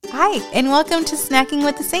Hi, and welcome to Snacking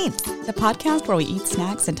with the Saints, the podcast where we eat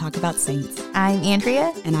snacks and talk about saints. I'm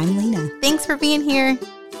Andrea. And I'm Lena. Thanks for being here.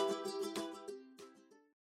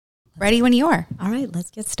 Ready when you are. All right,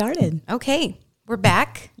 let's get started. Okay, we're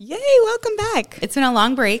back. Yay, welcome back. It's been a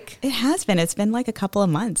long break. It has been. It's been like a couple of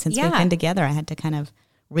months since we've been together. I had to kind of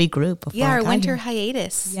regroup before our winter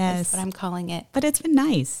hiatus. Yes. Is what I'm calling it. But it's been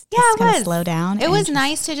nice. Yeah, just it kind was. of slow down. It was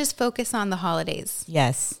nice to just focus on the holidays.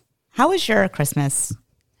 Yes. How was your Christmas?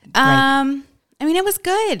 I mean, it was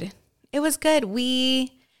good. It was good.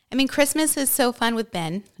 Christmas is so fun with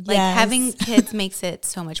Ben. Like having kids makes it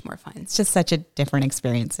so much more fun. It's just such a different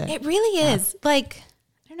experience. It really is. Like,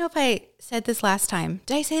 I don't know if I said this last time.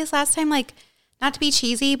 Did I say this last time? Like, not to be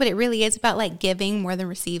cheesy, but it really is about like giving more than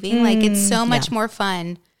receiving. Like, it's so much more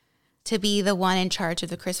fun to be the one in charge of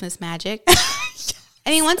the Christmas magic. I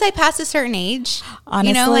mean, once I pass a certain age,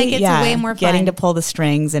 honestly, it's way more fun. Getting to pull the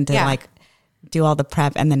strings and to like do all the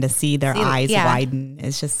prep and then to see their eyes widen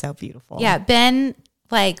is just so beautiful. Yeah, Ben,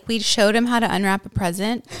 like we showed him how to unwrap a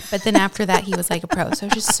present, but then after that he was like a pro. So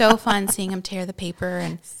it was just so fun seeing him tear the paper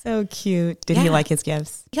and so cute. Did he like his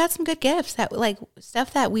gifts? He got some good gifts that like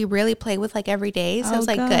stuff that we really play with like every day. So it was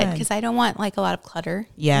like good because I don't want like a lot of clutter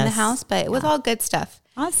in the house, but it was all good stuff.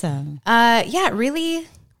 Awesome. Really,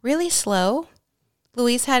 really slow.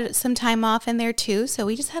 Luis had some time off in there too, so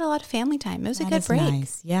we just had a lot of family time. It was a good break.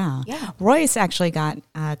 Nice. Yeah. Royce actually got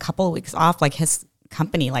a couple of weeks off. Like his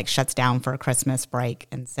company like shuts down for a Christmas break,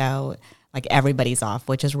 and so like everybody's off,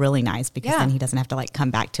 which is really nice because then he doesn't have to like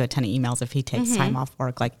come back to a ton of emails if he takes time off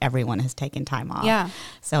work. Like everyone has taken time off. Yeah.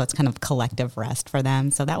 So it's kind of collective rest for them.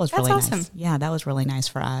 So that's really awesome. Nice. Yeah, that was really nice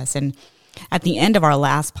for us. And at the end of our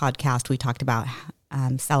last podcast, we talked about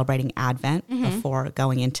celebrating Advent before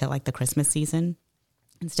going into like the Christmas season,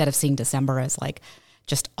 instead of seeing December as like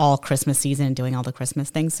just all Christmas season and doing all the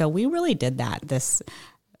Christmas things. So we really did that this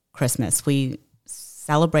Christmas. We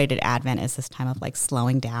celebrated Advent as this time of like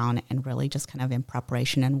slowing down and really just kind of in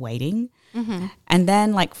preparation and waiting. And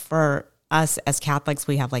then like for us as Catholics,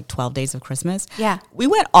 we have like 12 days of Christmas. Yeah. We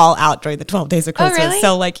went all out during the 12 days of Christmas. Oh, really?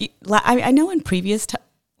 So like, I know in previous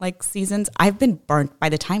like seasons, I've been burnt. By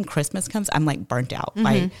the time Christmas comes, I'm like burnt out.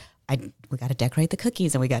 We got to decorate the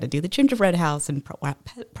cookies and we got to do the gingerbread house and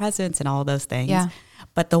presents and all those things. Yeah.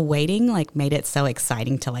 But the waiting like made it so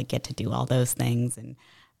exciting to like get to do all those things. And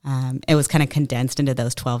it was kind of condensed into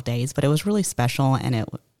those 12 days, but it was really special and it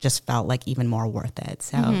just felt like even more worth it.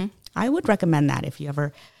 So I would recommend that if you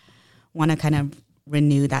ever want to kind of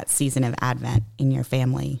renew that season of Advent in your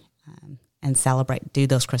family and celebrate, do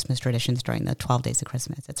those Christmas traditions during the 12 days of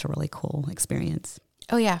Christmas. It's a really cool experience.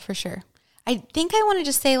 Oh yeah, for sure. I think I want to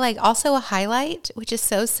just say like also a highlight, which is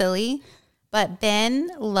so silly, but Ben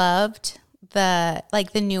loved the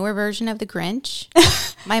newer version of The Grinch.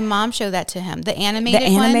 My mom showed that to him. The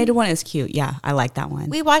animated one is cute. Yeah, I like that one.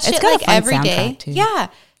 We watched it like every day. Yeah,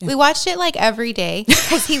 we watched it like every day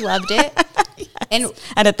because he loved it. Yes.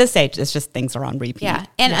 And at this age, it's just things are on repeat. Yeah,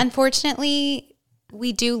 and unfortunately,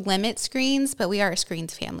 we do limit screens, but we are a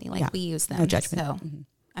screens family. Like we use them. No judgment. So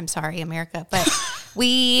I'm sorry, America, but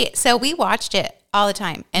we watched it all the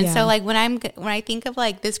time. And so like when I think of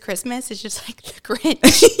like this Christmas, it's just like The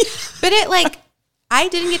Grinch. But it like I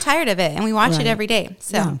didn't get tired of it and we watched it every day.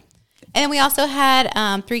 So and then we also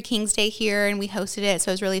had Three Kings Day here and we hosted it,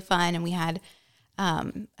 so it was really fun and we had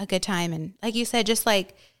a good time. And like you said, just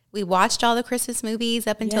like we watched all the Christmas movies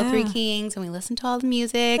up until Three Kings and we listened to all the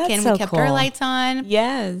music. That's and so we kept cool. our lights on.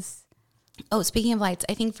 Yes. Oh, speaking of lights,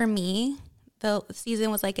 I think for me, the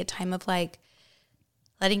season was like a time of like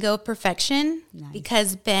letting go of perfection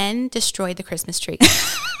because Ben destroyed the Christmas tree.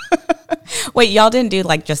 Wait, y'all didn't do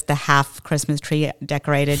like just the half Christmas tree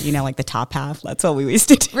decorated, like the top half? That's what we used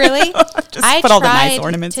to do. Really? Just put all the nice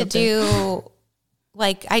ornaments to do.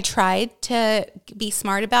 Like I tried to be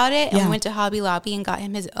smart about it and we went to Hobby Lobby and got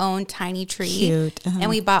him his own tiny tree. Cute. And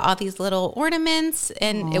we bought all these little ornaments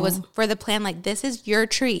and it was for the plan like, this is your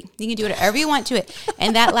tree. You can do whatever you want to it.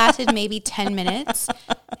 And that lasted maybe 10 minutes.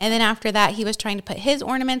 And then after that, he was trying to put his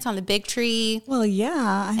ornaments on the big tree. Well, yeah.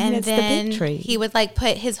 I mean, and then the big tree. He would like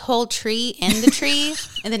put his whole tree in the tree.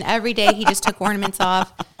 And then every day he just took ornaments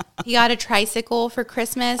off. He got a tricycle for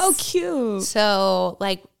Christmas. Oh, cute. So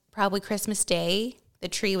like probably Christmas Day, the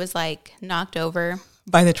tree was like knocked over.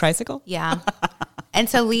 By the tricycle? Yeah. And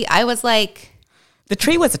so I was like. The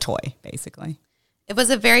tree was a toy, basically. It was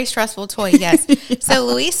a very stressful toy, yes. So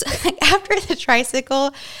Luis, after the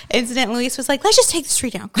tricycle incident, Luis was like, let's just take this tree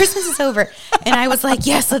down. Christmas is over. And I was like,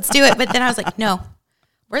 yes, let's do it. But then I was like, no,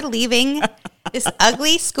 we're leaving this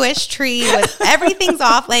ugly squish tree with everything's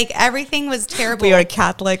off. Like everything was terrible. We are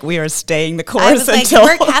Catholic. We are staying the course. I was like,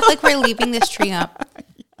 we're Catholic. We're leaving this tree up.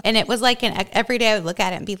 And it was like every day I would look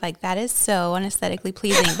at it and be like, that is so unaesthetically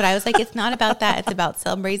pleasing. But I was like, it's not about that. It's about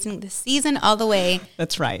celebrating the season all the way.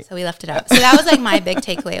 That's right. So we left it up. So that was like my big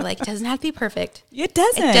takeaway. Like, it doesn't have to be perfect. It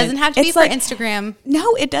doesn't. It doesn't have to be for Instagram.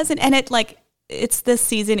 No, it doesn't. And it's this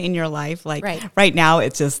season in your life. Like right now,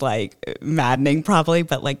 it's just like maddening probably.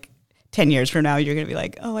 But like 10 years from now, you're going to be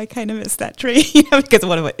like, oh, I kind of miss that tree. Because of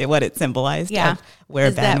what it symbolized. Yeah.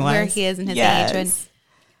 Where Ben was. Where he is in his age. And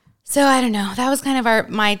so I don't know. That was kind of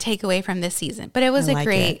my takeaway from this season. But it was a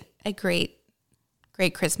great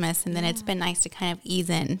Christmas. And then it's been nice to kind of ease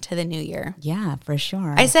into the new year. Yeah, for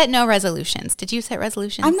sure. I set no resolutions. Did you set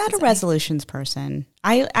resolutions? I'm not a resolutions person.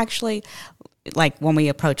 I actually, like when we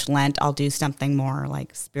approach Lent, I'll do something more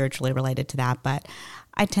like spiritually related to that. But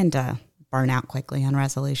I tend to burn out quickly on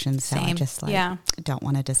resolutions. So I just don't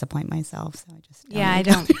want to disappoint myself. So I just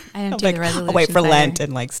I don't do the resolutions. I'll wait for Lent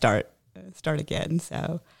and like start again.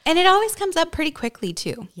 So and it always comes up pretty quickly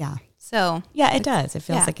too. Yeah. So yeah, it does. It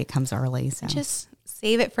feels like it comes early. So just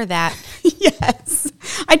save it for that. Yes.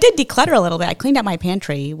 I did declutter a little bit. I cleaned out my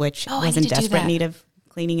pantry, which was in desperate need of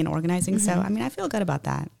cleaning and organizing. Mm-hmm. So I mean, I feel good about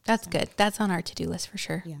that. That's good. That's on our to-do list for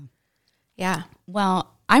sure. Yeah. Yeah. Well,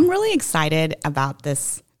 I'm really excited about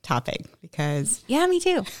this topic because me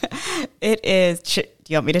too. It is. Do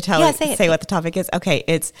you want me to say what the topic is? Okay,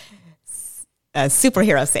 it's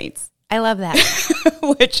superhero saints. I love that.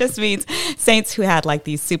 Which just means saints who had like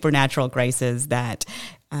these supernatural graces that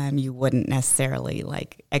you wouldn't necessarily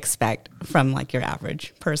like expect from like your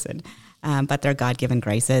average person, but they're God-given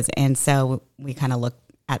graces, and so we kind of look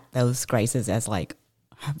at those graces as like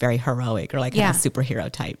very heroic or like kind of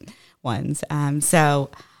superhero type ones. So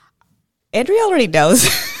Andrea already knows.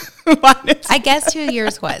 I guessed who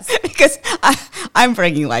yours was because I'm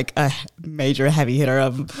bringing like a major heavy hitter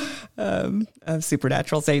of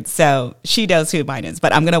supernatural saints, so she knows who mine is.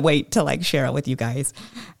 But I'm gonna wait to like share it with you guys,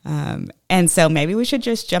 and so maybe we should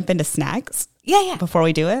just jump into snacks. Yeah. Before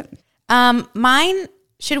we do it, mine.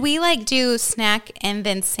 Should we like do snack and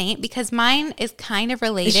then saint because mine is kind of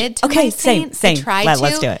related to my saint. Same.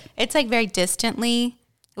 Let's do it. It's like very distantly.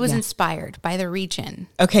 It was inspired by the region.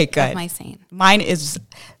 Okay, good. Of my saint. Mine is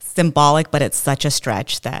symbolic, but it's such a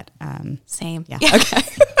stretch that same. Yeah. Okay.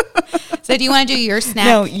 So do you want to do your snack?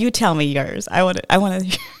 No, you tell me yours. I want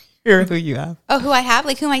to hear who you have. Oh, who I have?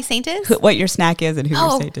 Like who my saint is? What your snack is and who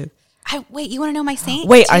your saint is. Wait, you want to know my saint?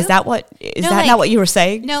 Wait, too? Is that not what you were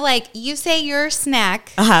saying? No, like you say your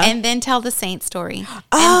snack and then tell the saint story.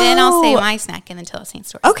 And then I'll say my snack and then tell the saint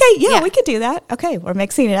story. Okay, yeah, we could do that. Okay, we're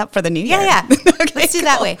mixing it up for the new year. Yeah. Okay, let's do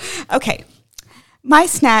that way. Okay. My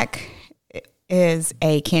snack is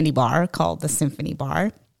a candy bar called the Symphony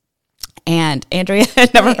Bar. And Andrea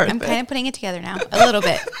had never heard of it. I'm kind of putting it together now, a little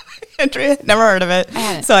bit. Andrea had never heard of it. I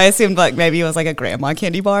haven't. So I assumed like maybe it was like a grandma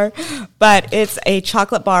candy bar. But it's a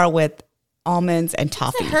chocolate bar with almonds and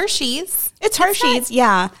toffee. It's Hershey's. It's Hershey's,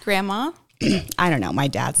 yeah. Grandma? I don't know. My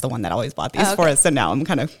dad's the one that always bought these for us. So now I'm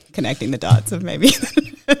kind of connecting the dots of maybe.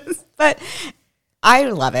 But I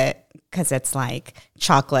love it because it's like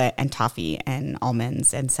chocolate and toffee and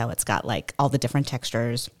almonds. And so it's got like all the different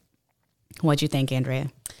textures. What'd you think,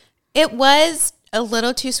 Andrea? It was a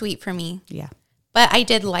little too sweet for me. Yeah. But I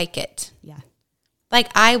did like it. Yeah. Like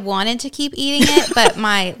I wanted to keep eating it, but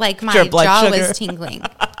my jaw was tingling.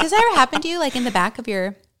 Does that ever happen to you? Like in the back of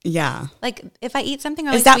your like if I eat something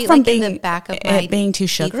really sweet, like in the back of my being too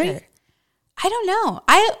sugary? I don't know.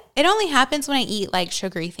 It only happens when I eat like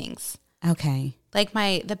sugary things. Okay. Like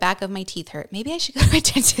the back of my teeth hurt. Maybe I should go to my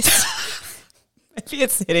dentist. Maybe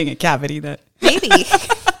it's hitting a cavity that maybe.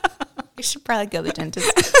 I should probably go to the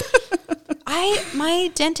dentist.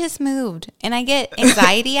 My dentist moved and I get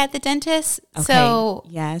anxiety at the dentist. Okay. So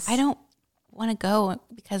I don't want to go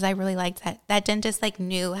because I really liked that. That dentist like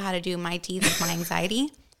knew how to do my teeth with my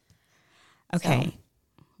anxiety. Okay.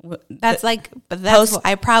 So that's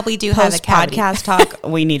I probably do have a cavity. Podcast talk.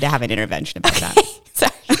 We need to have an intervention about that.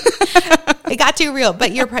 Sorry. It got too real,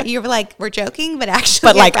 but you're like, we're joking, but actually.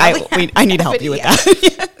 But like I need help you with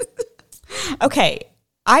that. Okay.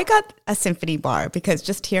 I got a Symphony bar because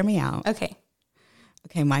just hear me out. Okay.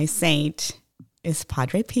 Okay, my saint is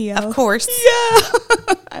Padre Pio. Of course.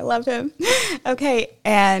 Yeah. I love him. Okay,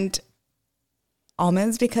 and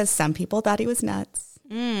almonds because some people thought he was nuts.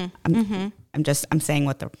 I'm saying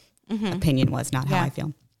what the opinion was, not how I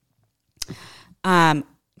feel.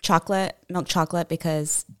 Milk chocolate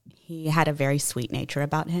because he had a very sweet nature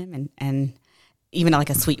about him and even like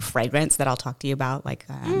a sweet fragrance that I'll talk to you about. Like,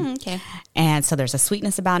 okay. And so there's a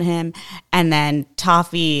sweetness about him. And then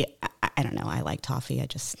toffee, I don't know. I like toffee. I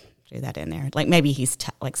just do that in there. Like maybe he's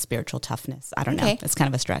like spiritual toughness. I don't know. Okay. It's kind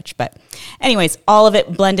of a stretch, but anyways, all of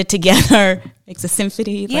it blended together makes a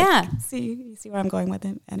symphony. Yeah. Like, you see where I'm going with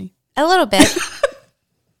it, Annie? A little bit.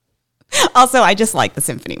 Also, I just like the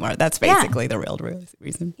symphony more. That's basically the real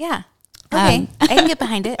reason. Yeah. Okay. I can get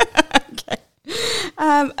behind it.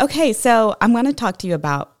 Okay, so I'm going to talk to you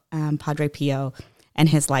about Padre Pio and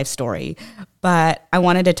his life story, but I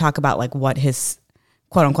wanted to talk about like what his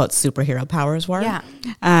quote unquote superhero powers were.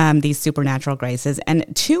 Yeah. These supernatural graces,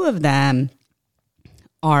 and two of them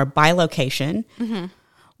are bilocation,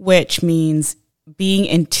 which means being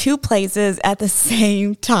in two places at the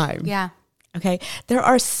same time. Yeah. Okay. There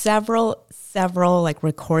are several like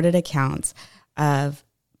recorded accounts of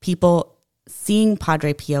people seeing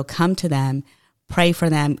Padre Pio come to them, pray for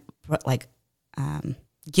them, like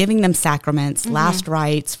giving them sacraments, last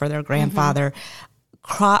rites for their grandfather,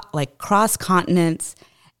 cross continents.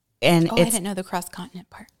 And I didn't know the cross continent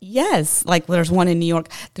part. Yes, like there's one in New York.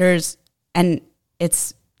 And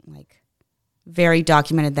it's like very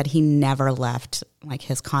documented that he never left like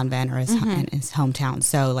his convent or his hometown.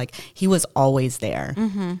 So like he was always there.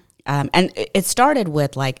 And it started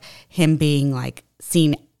with like him being like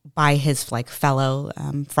seen by his like fellow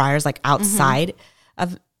friars like outside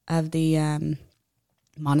of the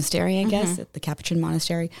monastery, I guess, at the Capuchin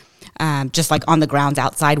monastery, just like on the grounds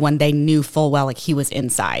outside when they knew full well like he was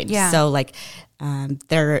inside. Yeah. So like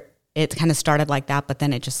it kind of started like that, but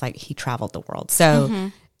then it just like he traveled the world.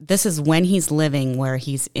 So this is when he's living where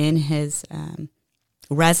he's in his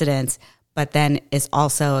residence, but then is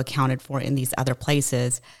also accounted for in these other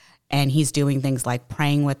places. And he's doing things like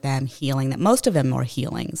praying with them, healing them. Most of them were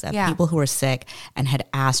healings of people who were sick and had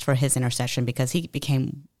asked for his intercession because he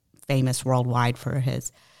became famous worldwide for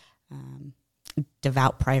his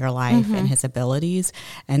devout prayer life and his abilities.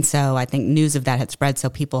 And so I think news of that had spread. So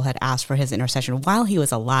people had asked for his intercession while he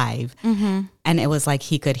was alive. And it was like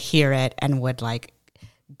he could hear it and would like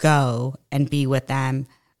go and be with them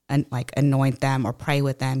and like anoint them or pray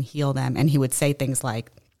with them, heal them. And he would say things like,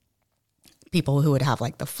 people who would have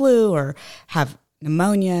like the flu or have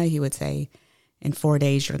pneumonia, he would say, in 4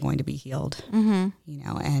 days you're going to be healed, you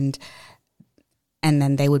know, and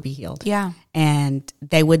then they would be healed. Yeah. And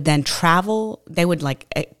they would then travel. They would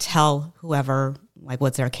like tell whoever like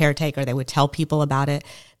was their caretaker. They would tell people about it.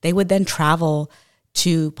 They would then travel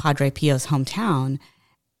to Padre Pio's hometown,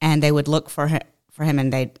 and they would look for him,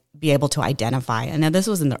 and they'd be able to identify. And now this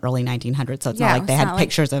was in the early 1900s, so it's not like they had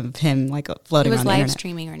pictures of him like floating on the internet. He was live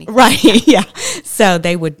streaming or anything. Right, yeah. So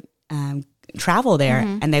they would travel there,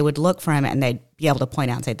 and they would look for him, and they'd be able to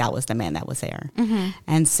point out and say, that was the man that was there.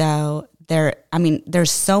 And so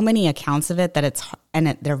there's so many accounts of it that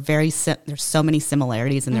there's so many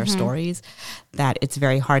similarities in their stories that it's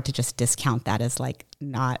very hard to just discount that as like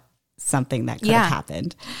not something that could have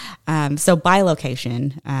happened. So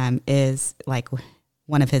bilocation is like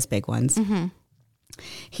one of his big ones.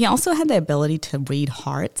 He also had the ability to read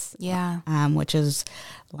hearts. Yeah. Which is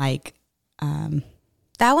like...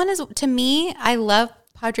 that one is, to me, I love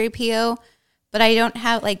Padre Pio, but I don't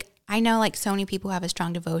have, like, I know, like, so many people have a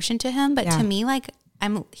strong devotion to him, but to me, like,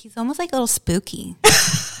 he's almost, like, a little spooky.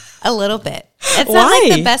 A little bit. It's not,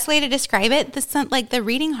 like, the best way to describe it. The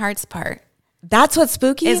reading hearts part. That's what's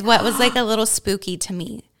spooky? Is what was, like, a little spooky to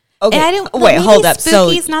me. Okay, and I don't, wait, hold up.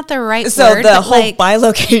 Spooky is not the right word. So the whole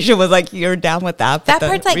bilocation was like, you're down with that. That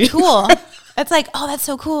part's like cool. It's like, oh, that's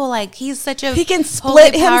so cool. Like he's such a he can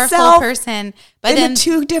split holy, powerful himself person, but into then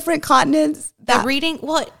two different continents. The reading,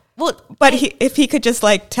 well, but if he could just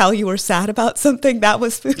like tell you were sad about something, that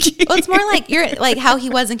was spooky. Well, it's more like you're like how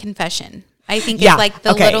he was in confession. I think it's like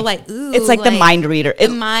the little like, ooh. It's like the mind reader. The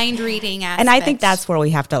mind reading aspect. And I think that's where we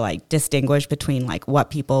have to like distinguish between like what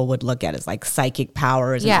people would look at as like psychic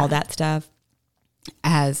powers and all that stuff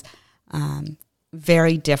as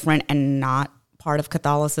very different and not part of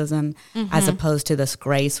Catholicism, as opposed to this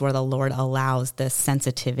grace where the Lord allows this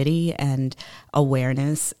sensitivity and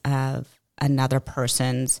awareness of another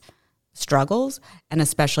person's struggles, and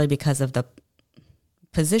especially because of the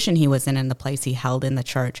position he was in the place he held in the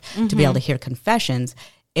church, to be able to hear confessions.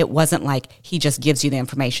 It wasn't like he just gives you the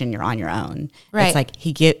information, you're on your own. Right. It's like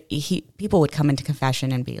people would come into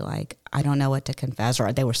confession and be like, I don't know what to confess,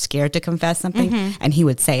 or they were scared to confess something, and he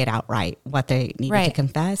would say it outright what they needed to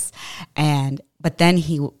confess. But then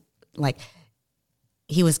he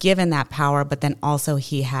was given that power, but then also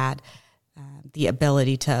he had the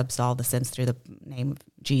ability to absolve the sins through the name of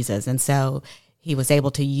Jesus, and so he was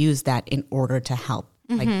able to use that in order to help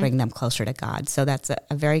bring them closer to God. So that's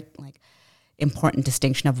a very important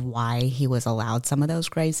distinction of why he was allowed some of those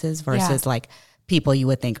graces versus people you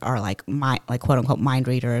would think are like quote unquote mind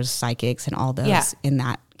readers, psychics, and all those in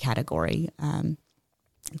that category,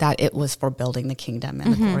 that it was for building the kingdom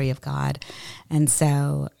and the glory of God. And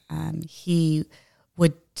so he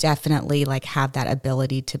would definitely like have that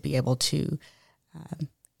ability to be able to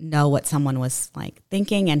know what someone was like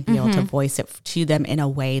thinking and be able to voice it to them in a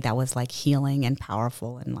way that was like healing and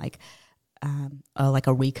powerful and like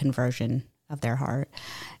a reconversion of their heart.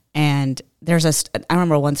 And I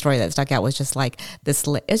remember one story that stuck out was just like this,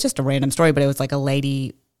 it's just a random story, but it was like a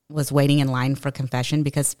lady was waiting in line for confession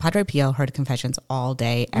because Padre Pio heard confessions all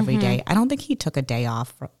day, every day. I don't think he took a day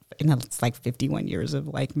off in it's like 51 years of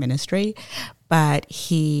like ministry, but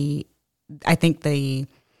I think the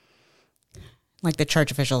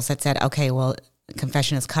church officials had said, okay, well,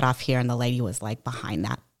 confession is cut off here. And the lady was like behind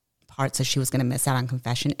that part. So she was going to miss out on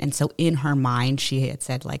confession. And so in her mind, she had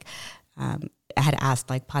said like, had asked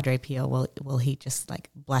like Padre Pio, will he just like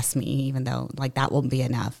bless me, even though like that won't be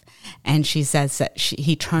enough? And she says that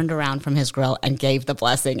he turned around from his grill and gave the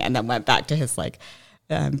blessing and then went back to his like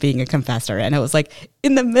being a confessor. And it was like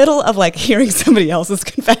in the middle of like hearing somebody else's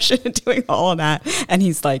confession and doing all of that. And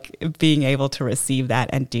he's like being able to receive that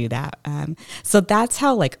and do that. So that's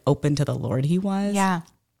how like open to the Lord he was. Yeah.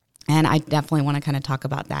 And I definitely want to kind of talk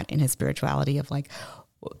about that in his spirituality of like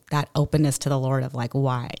that openness to the Lord of like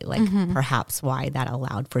why, like perhaps why that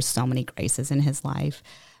allowed for so many graces in his life.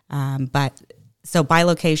 But so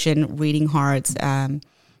bilocation, reading hearts,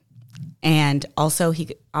 and also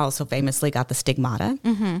he also famously got the stigmata,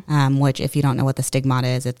 which if you don't know what the stigmata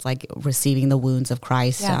is, it's like receiving the wounds of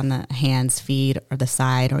Christ on the hands, feet, or the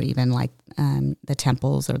side, or even like the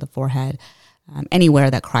temples or the forehead. Anywhere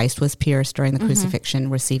that Christ was pierced during the crucifixion,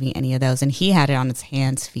 receiving any of those. And he had it on his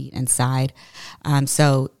hands, feet, and side.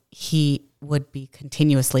 So he would be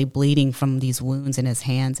continuously bleeding from these wounds in his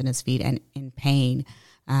hands and his feet and in pain.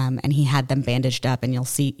 And he had them bandaged up, and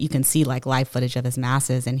you can see like live footage of his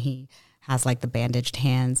masses, and he has like the bandaged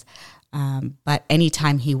hands. But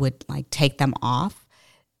anytime he would like take them off,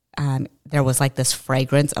 there was like this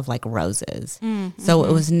fragrance of like roses. So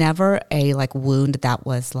it was never a like wound that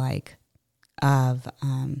was like of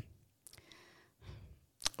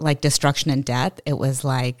like destruction and death. It was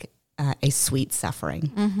like a sweet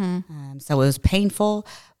suffering. So it was painful,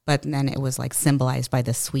 but then it was like symbolized by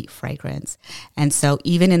the sweet fragrance. And so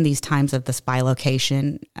even in these times of this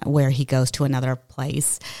bilocation where he goes to another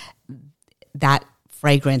place, that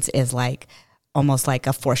fragrance is like almost like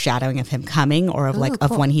a foreshadowing of him coming, or of like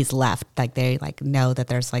of when he's left. Like they like know that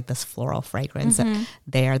there's like this floral fragrance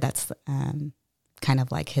there that's kind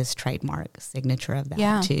of like his trademark signature of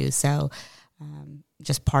that too. So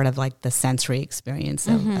just part of like the sensory experience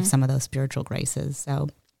of some of those spiritual graces. So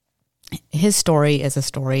his story is a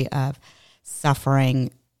story of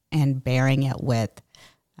suffering and bearing it with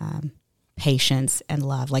patience and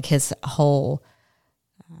love. Like his whole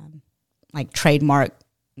like trademark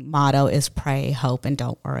motto is pray, hope, and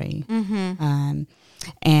don't worry.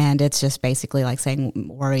 And it's just basically like saying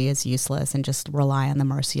worry is useless and just rely on the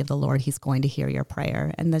mercy of the Lord. He's going to hear your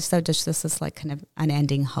prayer. And this is like kind of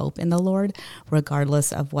unending hope in the Lord,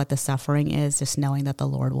 regardless of what the suffering is, just knowing that the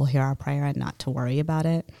Lord will hear our prayer and not to worry about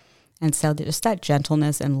it. And so just that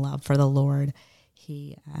gentleness and love for the Lord,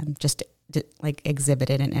 he just like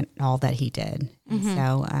exhibited in all that he did.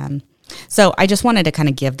 And so I just wanted to kind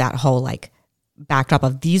of give that whole like backdrop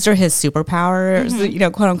of these are his superpowers, you know,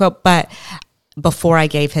 quote unquote, but before I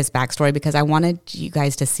gave his backstory, because I wanted you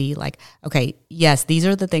guys to see like, okay, yes, these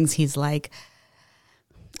are the things he's like,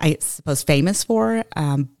 I suppose, famous for.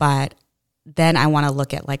 But then I want to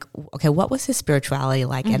look at like, okay, what was his spirituality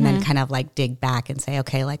like? And then kind of like dig back and say,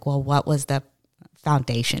 okay, like, well, what was the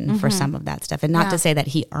foundation for some of that stuff? And not to say that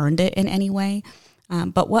he earned it in any way,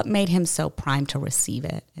 but what made him so primed to receive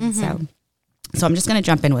it? And so I'm just going to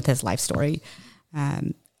jump in with his life story.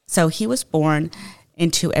 So he was born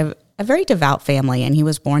into a very devout family, and he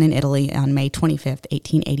was born in Italy on May 25th,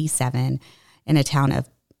 1887, in a town of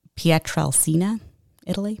Pietrelcina,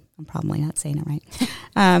 Italy. I'm probably not saying it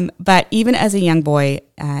right. But even as a young boy,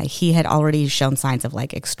 he had already shown signs of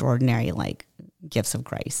like extraordinary like gifts of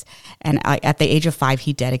grace. And at the age of 5,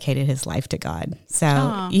 he dedicated his life to God.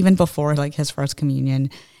 So even before like his first communion,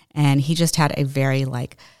 and he just had a very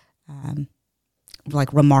like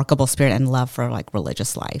remarkable spirit and love for like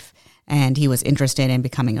religious life. And he was interested in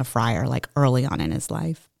becoming a friar like early on in his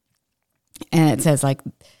life. And it says like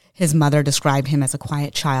his mother described him as a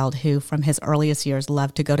quiet child who from his earliest years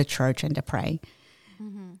loved to go to church and to pray.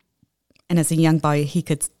 And as a young boy, he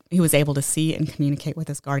was able to see and communicate with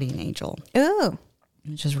his guardian angel. Ooh.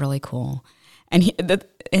 Which is really cool. And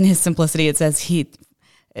in his simplicity, it says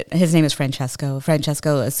his name is Francesco.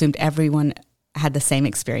 Francesco assumed everyone had the same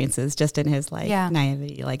experiences, just in his like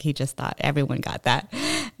naivety. Like he just thought everyone got that.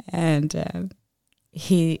 And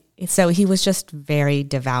he was just very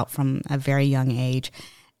devout from a very young age.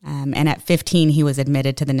 And at 15, he was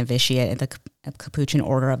admitted to the novitiate at the Capuchin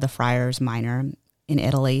Order of the Friars Minor in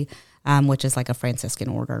Italy, which is like a Franciscan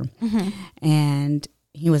order. And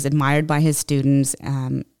he was admired by his students,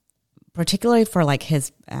 particularly for like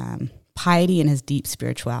his piety and his deep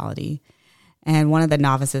spirituality. And one of the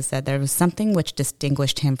novices said there was something which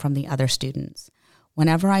distinguished him from the other students.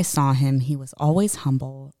 Whenever I saw him, he was always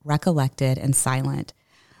humble, recollected, and silent.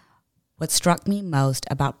 What struck me most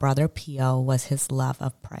about Brother Pio was his love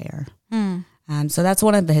of prayer. So that's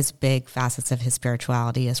one of his big facets of his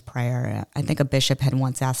spirituality is prayer. I think a bishop had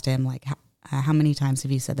once asked him, like, how many times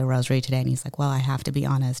have you said the rosary today? And he's like, well, I have to be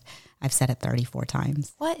honest. I've said it 34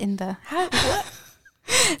 times. What in the, what?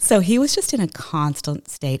 So he was just in a constant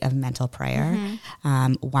state of mental prayer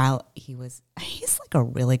while he's like a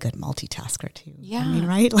really good multitasker too. Yeah. I mean,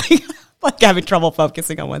 right? Like having trouble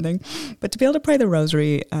focusing on one thing. But to be able to pray the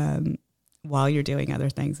rosary while you're doing other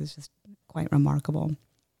things is just quite remarkable.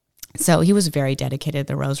 So he was very dedicated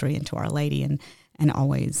to the rosary and to Our Lady and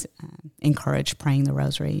always encouraged praying the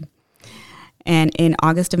rosary. And in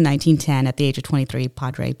August of 1910, at the age of 23,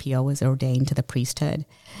 Padre Pio was ordained to the priesthood.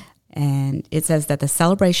 And it says that the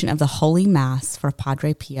celebration of the Holy Mass for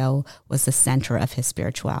Padre Pio was the center of his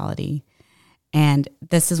spirituality. And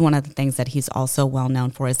this is one of the things that he's also well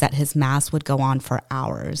known for, is that his Mass would go on for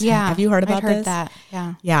hours. Yeah. Have you heard about this? I've heard that,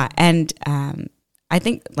 yeah. Yeah, and I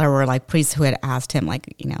think there were like priests who had asked him,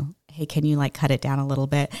 like, you know, hey, can you like cut it down a little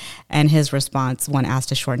bit? And his response, when asked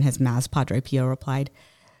to shorten his Mass, Padre Pio replied,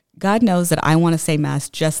 God knows that I want to say Mass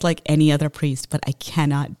just like any other priest, but I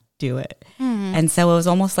cannot do it. And so it was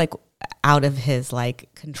almost like out of his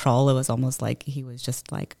like control. It was almost like he was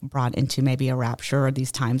just like brought into maybe a rapture or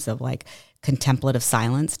these times of like contemplative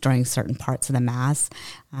silence during certain parts of the Mass.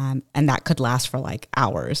 And that could last for like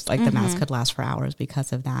hours. Like the Mass could last for hours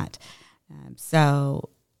because of that. So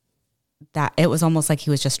that it was almost like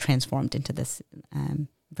he was just transformed into this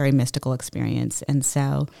very mystical experience. And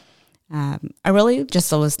so I really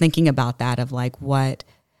just was thinking about that, of like what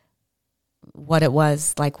it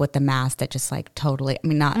was like with the Mass that just like totally, I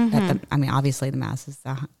mean, not that obviously the Mass is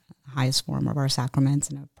the highest form of our sacraments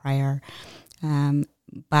and of prayer.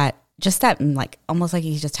 But just that, like, almost like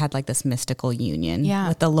he just had like this mystical union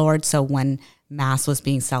with the Lord. So when Mass was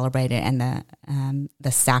being celebrated and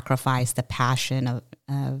the sacrifice, the passion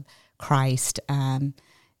of Christ,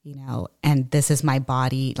 you know, and this is my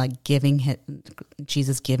body, like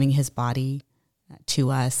Jesus giving his body to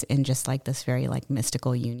us in just like this very like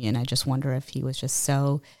mystical union. I just wonder if he was just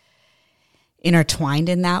so intertwined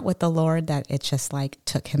in that with the Lord that it just like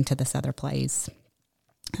took him to this other place.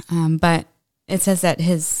 But it says that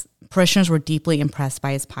his parishioners were deeply impressed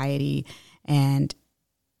by his piety, and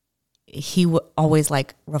he always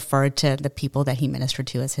like referred to the people that he ministered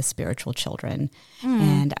to as his spiritual children.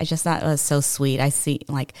 And I just thought it was so sweet. I see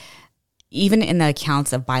like even in the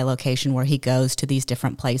accounts of bilocation where he goes to these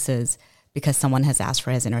different places because someone has asked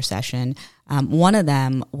for his intercession. One of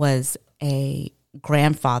them was a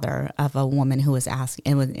grandfather of a woman who was asking,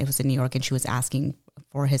 it was in New York, and she was asking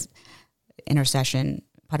for his intercession,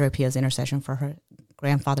 Padre Pio's intercession for her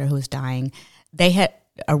grandfather who was dying. They had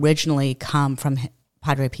originally come from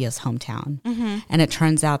Padre Pio's hometown. And it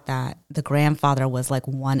turns out that the grandfather was like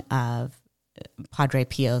one of Padre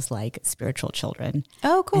Pio's like spiritual children.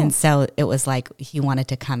 Oh, cool. And so it was like he wanted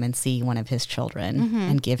to come and see one of his children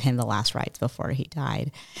and give him the last rites before he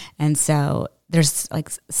died. And so there's like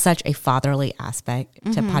such a fatherly aspect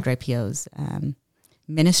to Padre Pio's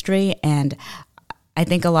ministry. And I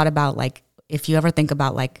think a lot about like, if you ever think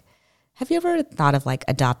about like, have you ever thought of like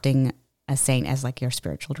adopting a saint as like your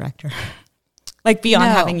spiritual director? Like beyond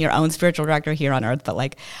having your own spiritual director here on earth, but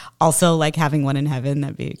like also like having one in heaven.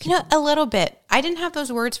 That'd be, you know, a little bit. I didn't have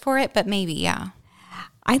those words for it, but maybe, yeah.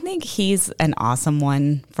 I think he's an awesome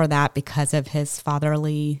one for that because of his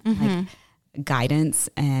fatherly like guidance,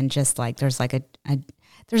 and just like there's like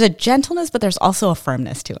there's a gentleness, but there's also a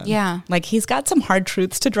firmness to him. Yeah. Like he's got some hard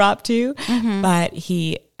truths to drop too, but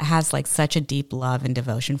he has like such a deep love and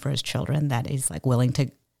devotion for his children that he's like willing to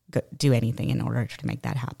do anything in order to make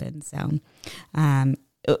that happen.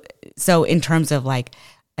 So in terms of like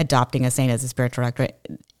adopting a saint as a spiritual director,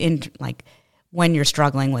 in like when you're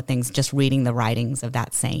struggling with things, just reading the writings of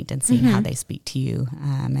that saint and seeing how they speak to you.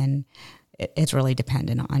 And it's really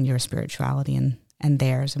dependent on your spirituality and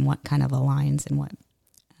theirs, and what kind of aligns and what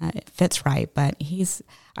it fits right. But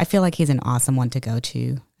I feel like he's an awesome one to go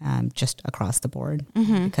to just across the board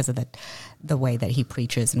because of the way that he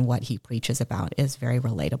preaches, and what he preaches about is very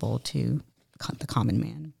relatable to the common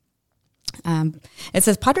man. It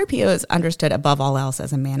says Padre Pio is understood above all else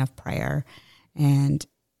as a man of prayer. And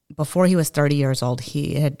before he was 30 years old,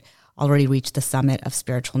 he had already reached the summit of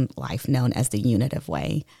spiritual life known as the unitive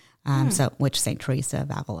way, which St. Teresa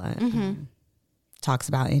of Avila talks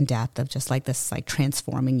about in depth, of just like this like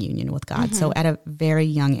transforming union with God. So at a very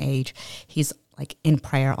young age, he's like in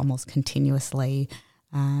prayer almost continuously.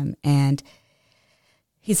 And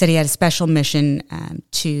he said he had a special mission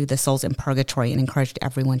to the souls in purgatory and encouraged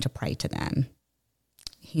everyone to pray to them.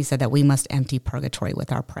 He said that we must empty purgatory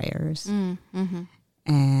with our prayers.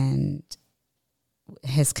 And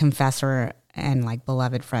his confessor and like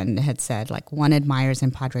beloved friend had said, like, one admires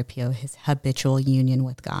in Padre Pio his habitual union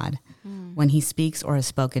with God. When he speaks or is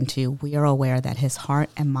spoken to, we are aware that his heart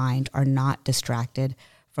and mind are not distracted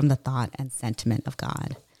from the thought and sentiment of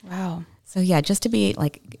God. Wow. So yeah, just to be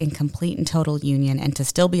like in complete and total union, and to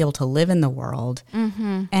still be able to live in the world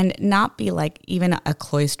and not be like even a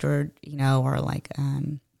cloistered, or like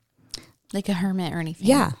a hermit or anything.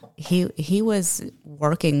 Yeah, he was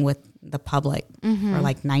working with the public for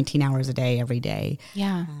like 19 hours a day every day.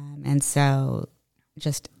 Yeah, and so it's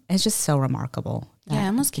just so remarkable. Yeah, I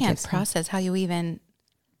almost can't process how you even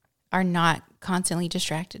are not constantly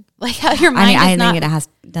distracted. Like how your mind I is think not it has.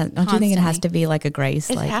 Don't you think it has to be like a grace?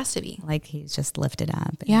 It like, has to be. Like he's just lifted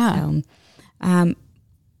up. Yeah. So,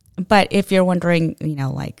 but if you're wondering,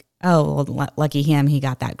 like, oh, well, lucky him, he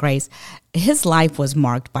got that grace. His life was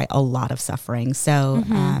marked by a lot of suffering. So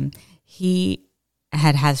he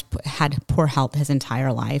had poor health his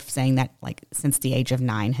entire life, saying that like since the age of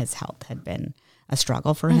 9, his health had been a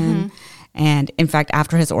struggle for him. And in fact,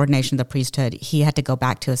 after his ordination to the priesthood, he had to go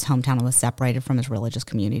back to his hometown and was separated from his religious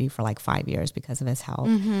community for like 5 years because of his health.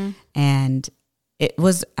 And it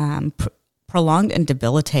was prolonged and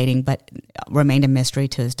debilitating, but remained a mystery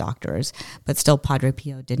to his doctors. But still, Padre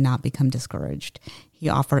Pio did not become discouraged. He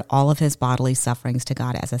offered all of his bodily sufferings to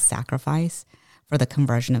God as a sacrifice for the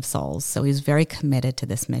conversion of souls. So he's very committed to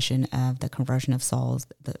this mission of the conversion of souls,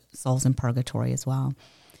 the souls in purgatory as well.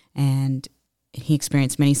 And he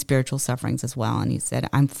experienced many spiritual sufferings as well. And he said,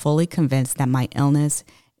 I'm fully convinced that my illness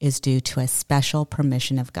is due to a special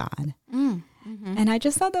permission of God. And I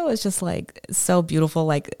just thought that was just like so beautiful.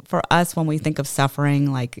 Like for us, when we think of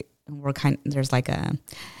suffering, like there's like a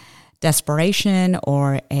desperation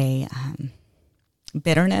or a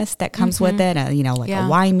bitterness that comes with it, like a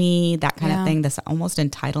why me, that kind of thing, this almost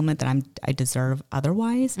entitlement that I deserve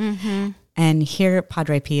otherwise. And here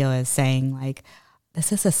Padre Pio is saying like,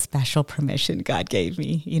 this is a special permission God gave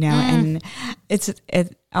me, and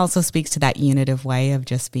it also speaks to that unitive way of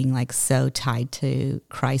just being like so tied to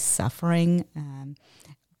Christ's suffering.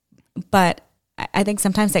 But I think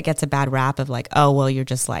sometimes that gets a bad rap of like, oh, well, you're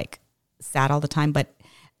just like sad all the time. But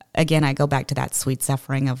again, I go back to that sweet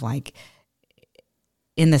suffering of like,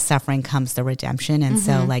 in the suffering comes the redemption. And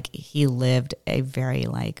so like he lived a very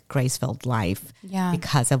like grace-filled life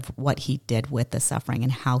because of what he did with the suffering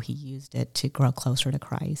and how he used it to grow closer to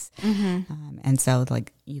Christ. And so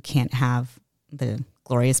like you can't have the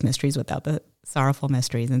glorious mysteries without the sorrowful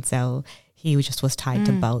mysteries. And so he just was tied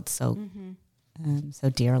to both so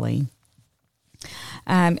dearly.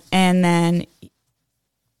 And then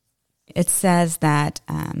it says that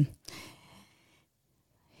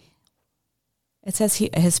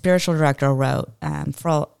his spiritual director wrote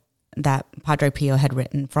that Padre Pio had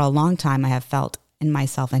written, for a long time I have felt in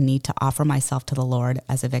myself a need to offer myself to the Lord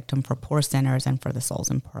as a victim for poor sinners and for the souls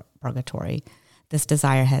in purgatory. This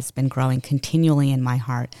desire has been growing continually in my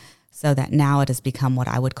heart, so that now it has become what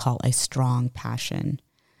I would call a strong passion.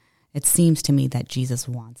 It seems to me that Jesus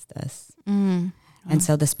wants this. And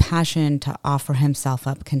so this passion to offer himself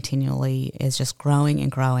up continually is just growing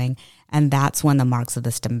and growing. And that's when the marks of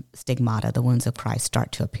the stigmata, the wounds of Christ,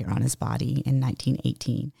 start to appear on his body in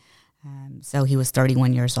 1918. So he was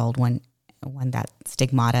 31 years old when that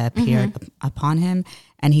stigmata appeared upon him.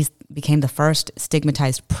 And he became the first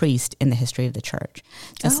stigmatized priest in the history of the church.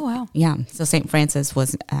 Oh, wow. Yeah. So St. Francis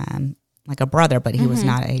was like a brother, but he was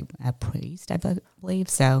not a priest, I believe.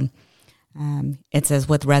 So it says,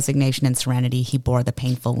 with resignation and serenity, he bore the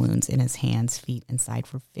painful wounds in his hands, feet, and side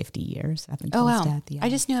for 50 years up until his death. Yeah. I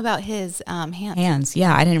just knew about his hands. Hands,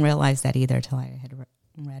 yeah. I didn't realize that either till I had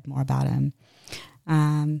read more about him.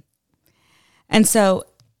 And so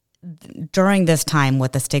during this time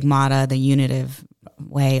with the stigmata, the unitive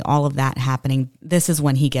way, all of that happening, this is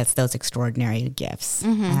when he gets those extraordinary gifts.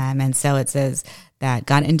 And so it says that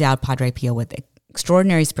God endowed Padre Pio with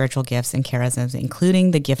extraordinary spiritual gifts and charisms,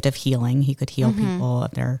 including the gift of healing. He could heal people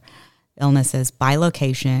of their illnesses,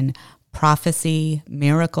 bilocation, prophecy,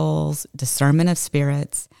 miracles, discernment of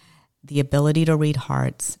spirits, the ability to read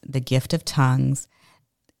hearts, the gift of tongues.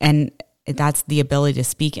 And that's the ability to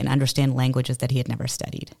speak and understand languages that he had never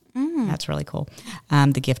studied. That's really cool.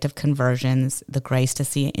 The gift of conversions, the grace to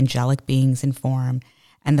see angelic beings in form,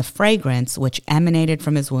 and the fragrance which emanated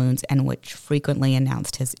from his wounds and which frequently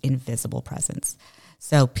announced his invisible presence.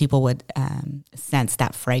 So people would sense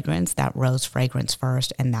that fragrance, that rose fragrance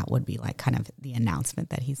first, and that would be like kind of the announcement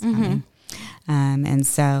that he's coming.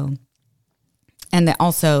 Also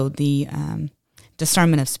the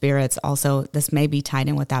discernment of spirits, also this may be tied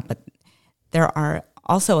in with that, but there are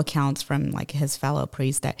also accounts from like his fellow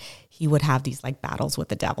priests that he would have these like battles with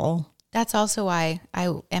the devil. That's also why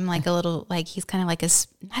I am like a little like he's kind of like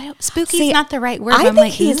spooky is not the right word. I think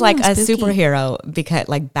like, he's like a spooky superhero because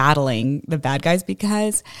like battling the bad guys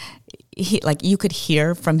because he like you could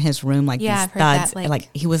hear from his room like these thuds like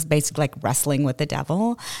he was basically like wrestling with the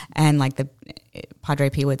devil, and like the Padre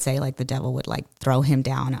Pio would say like the devil would like throw him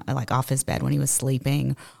down like off his bed when he was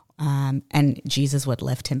sleeping. And Jesus would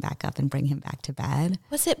lift him back up and bring him back to bed.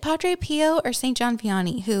 Was it Padre Pio or St. John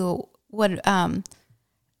Vianney who would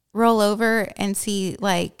roll over and see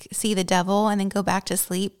the devil and then go back to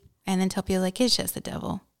sleep and then tell people like it's just the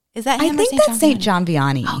devil? Is that him? I think that's St. John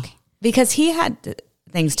Vianney. Okay. Because he had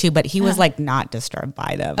things too, but he was like not disturbed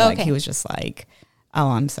by them. Okay. Like he was just like, oh,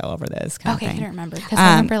 I'm so over this kind of thing. I don't remember because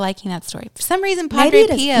I remember liking that story. For some reason, Padre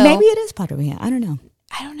Pio. Maybe it is Padre Pio. I don't know.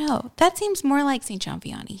 That seems more like St. John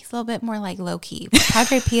Vianney. He's a little bit more like low key.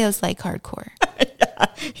 Padre Pio's like hardcore. Yeah,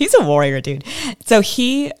 he's a warrior, dude. So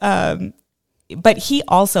he, but he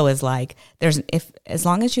also is like, as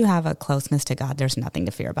long as you have a closeness to God, there's nothing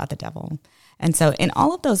to fear about the devil. And so in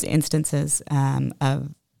all of those instances of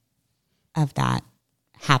that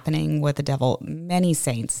happening with the devil, many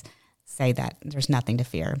saints say that there's nothing to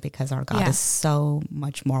fear because our God is so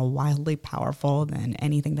much more wildly powerful than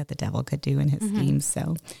anything that the devil could do in his schemes.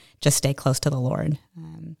 So just stay close to the Lord.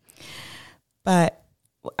 But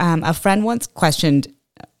a friend once questioned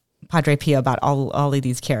Padre Pio about all of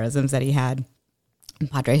these charisms that he had.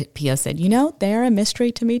 And Padre Pio said, they're a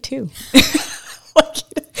mystery to me too.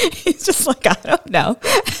 He's just like, I don't know.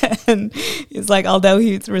 And he's like, although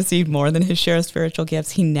he's received more than his share of spiritual gifts,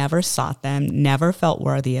 he never sought them, never felt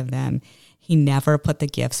worthy of them. He never put the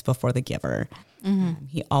gifts before the giver.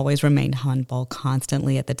 He always remained humble,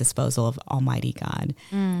 constantly at the disposal of Almighty God.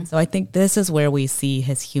 So I think this is where we see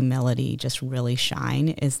his humility just really shine,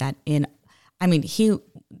 is that the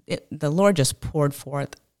Lord just poured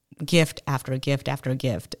forth gift after gift after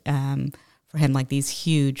gift for him, like these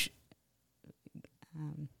huge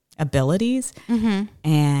abilities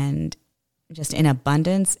and just in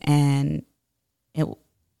abundance. And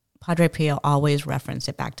Padre Pio always referenced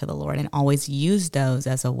it back to the Lord and always used those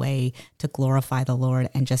as a way to glorify the Lord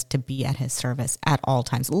and just to be at his service at all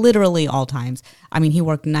times, literally all times. I mean, he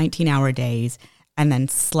worked 19-hour days and then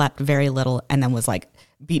slept very little and then was like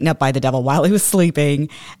beaten up by the devil while he was sleeping.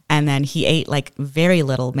 And then he ate like very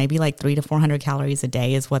little, maybe like 300 to 400 calories a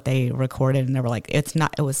day is what they recorded. And they were like, it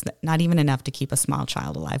was not even enough to keep a small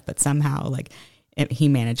child alive, but somehow like he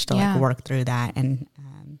managed to like work through that. And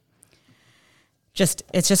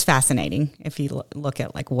it's just fascinating if you look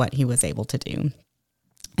at like what he was able to do.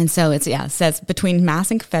 And so it says between Mass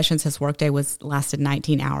and confessions, his workday lasted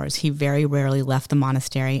 19 hours. He very rarely left the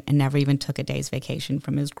monastery and never even took a day's vacation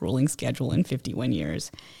from his grueling schedule in 51 years.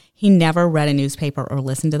 He never read a newspaper or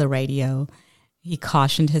listened to the radio. He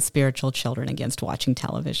cautioned his spiritual children against watching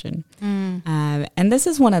television. And this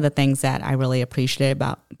is one of the things that I really appreciated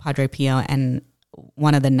about Padre Pio, and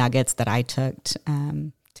one of the nuggets that I took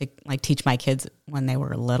to like teach my kids when they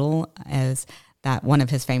were little is that one of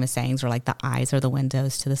his famous sayings were like, the eyes are the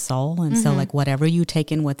windows to the soul. And so like whatever you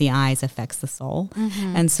take in with the eyes affects the soul.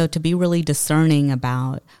 And so to be really discerning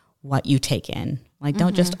about what you take in, like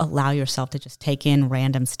don't just allow yourself to just take in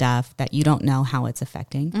random stuff that you don't know how it's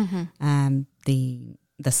affecting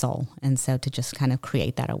the soul. And so to just kind of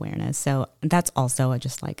create that awareness. So that's also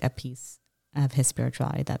just like a piece of his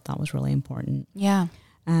spirituality that I thought was really important. Yeah.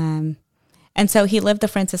 And so he lived the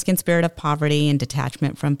Franciscan spirit of poverty and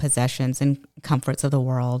detachment from possessions and comforts of the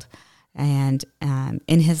world. And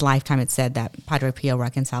in his lifetime, it's said that Padre Pio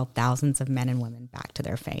reconciled thousands of men and women back to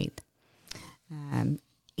their faith.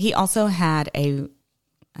 He also had a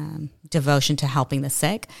devotion to helping the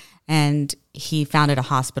sick, and he founded a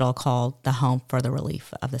hospital called the Home for the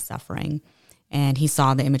Relief of the Suffering. And he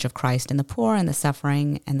saw the image of Christ in the poor and the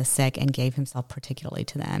suffering and the sick and gave himself particularly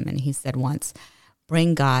to them. And he said once,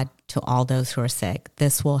 "Bring God to all those who are sick.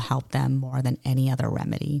 This will help them more than any other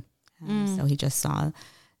remedy." So he just saw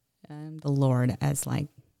the Lord as like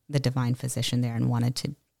the divine physician there and wanted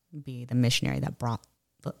to be the missionary that brought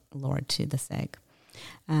the Lord to the sick.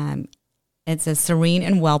 And It says, serene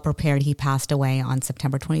and well prepared, he passed away on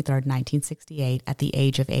September 23rd, 1968, at the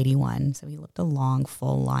age of 81. So he lived a long,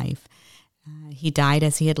 full life. He died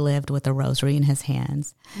as he had lived, with a rosary in his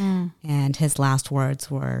hands. And his last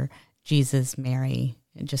words were, Jesus, Mary,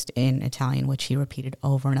 just in Italian, which he repeated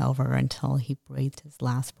over and over until he breathed his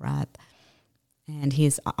last breath. And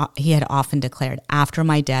he had often declared, after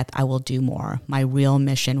my death, I will do more. My real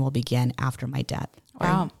mission will begin after my death.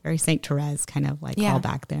 Wow. Very St. Therese kind of like call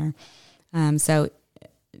back there. So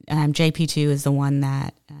JP2 is the one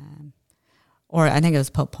that, or I think it was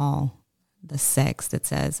Pope Paul VI that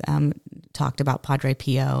says, talked about Padre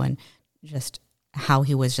Pio and just how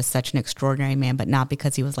he was just such an extraordinary man, but not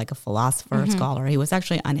because he was like a philosopher or scholar. He was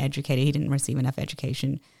actually uneducated. He didn't receive enough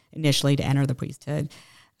education initially to enter the priesthood.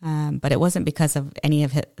 But it wasn't because of any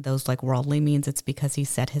of those like worldly means. It's because he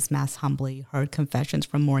said his mass humbly, heard confessions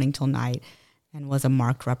from morning till night, and was a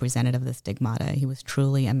marked representative of the stigmata. He was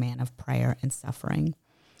truly a man of prayer and suffering.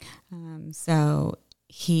 So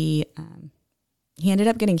he ended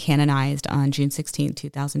up getting canonized on June 16,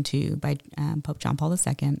 2002 by Pope John Paul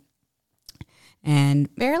II.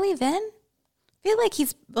 And barely then? I feel like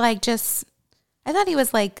he's like I thought he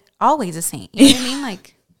was like always a saint. You know what I mean?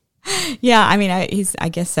 Like, yeah, I mean, I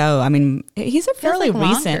guess so. I mean, he's a fairly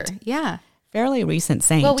fairly recent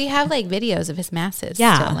saint. Well, we have like videos of his masses.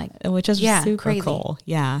 Yeah, so, like, which is super crazy. Cool.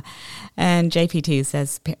 Yeah. And JP2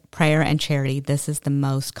 says, prayer and charity, this is the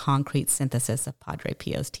most concrete synthesis of Padre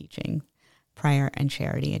Pio's teaching. Prayer and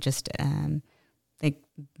charity. It just,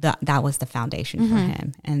 that was the foundation for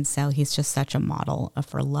him. And so he's just such a model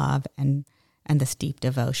for love and this deep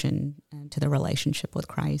devotion to the relationship with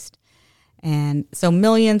Christ. And so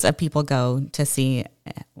millions of people go to see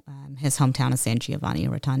his hometown of San Giovanni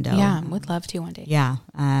Rotondo. Yeah, would love to one day. Yeah.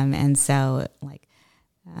 And so like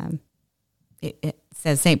it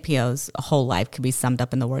says St. Pio's whole life could be summed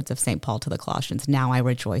up in the words of St. Paul to the Colossians. Now I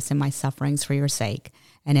rejoice in my sufferings for your sake,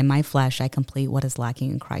 and in my flesh I complete what is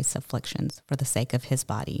lacking in Christ's afflictions for the sake of his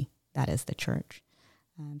body, that is the church.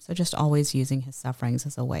 So just always using his sufferings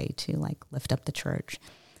as a way to like lift up the church.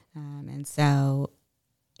 And so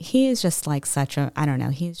he is just like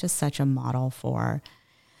he's just such a model for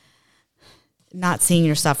not seeing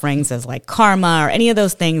your sufferings as like karma or any of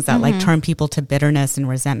those things that like turn people to bitterness and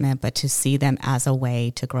resentment, but to see them as a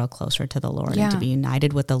way to grow closer to the Lord and to be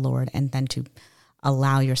united with the Lord, and then to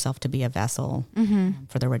allow yourself to be a vessel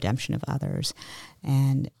for the redemption of others,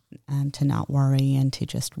 and to not worry, and to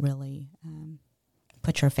just really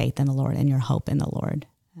put your faith in the Lord and your hope in the Lord.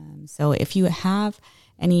 So if you have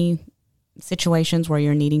any situations where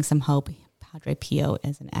you're needing some hope, Padre Pio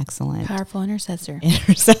is an excellent, powerful intercessor.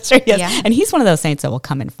 Yes. Yeah. And he's one of those saints that will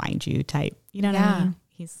come and find you type. You know what I mean?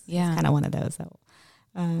 He's kind of one of those.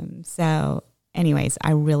 So anyways,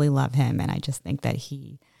 I really love him. And I just think that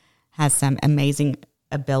he has some amazing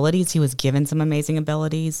abilities. He was given some amazing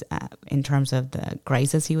abilities in terms of the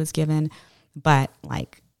graces he was given. But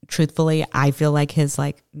like, truthfully, I feel like his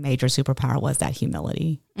like major superpower was that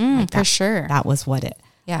humility. For sure. That was what it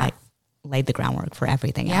laid the groundwork for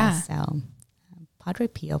everything else. So Padre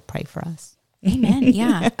Pio, pray for us. Amen.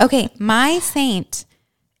 Yeah. Okay. My saint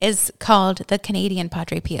is called the Canadian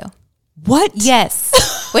Padre Pio. What?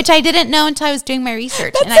 Yes. Which I didn't know until I was doing my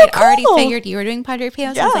research. That's and so I had already cool. figured you were doing Padre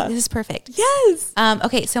Pio. So I was like, this is perfect. Yes.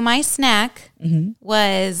 Okay. So my snack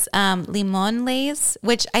was limon lays,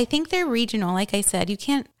 which I think they're regional. Like I said,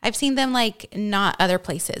 I've seen them like not other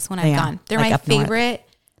places when I've gone. They're like my favorite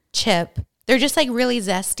chip. They're just like really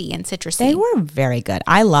zesty and citrusy. They were very good.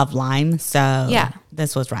 I love lime, so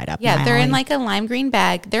this was right up. Yeah, they're in like a lime green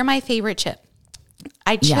bag. They're my favorite chip.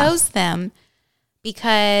 I chose them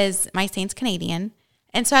because my saint's Canadian,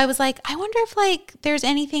 and so I was like, I wonder if like there's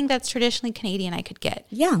anything that's traditionally Canadian I could get.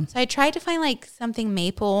 Yeah. So I tried to find like something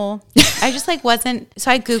maple. I just like wasn't.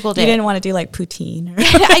 So I Googled it. You didn't want to do like poutine.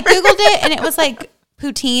 I Googled it, and it was like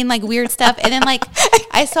poutine, like weird stuff. And then like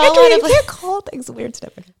I saw a lot of like, they're called things weird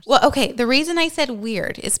stuff. Well, okay. The reason I said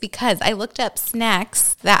weird is because I looked up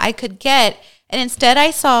snacks that I could get, and instead I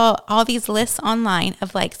saw all these lists online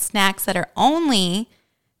of like snacks that are only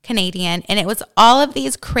Canadian, and it was all of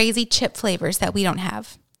these crazy chip flavors that we don't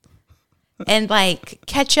have. And like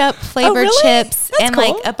ketchup flavored chips. That's and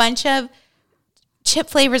cool. Like a bunch of chip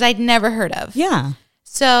flavors I'd never heard of. Yeah.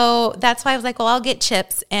 So that's why I was like, well, I'll get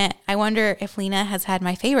chips. And I wonder if Lena has had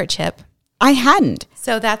my favorite chip. I hadn't.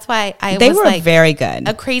 So that's why they were like very good.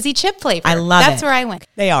 A crazy chip flavor. I love That's where I went.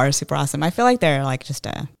 They are super awesome. I feel like they're like just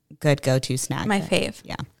a good go-to snack. My fave.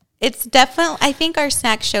 Yeah. It's definitely, I think our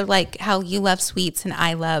snack showed like how you love sweets and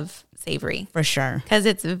I love savory. For sure. Because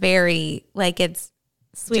it's very, like it's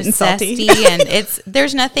sweet and salty. And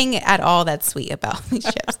there's nothing at all that's sweet about these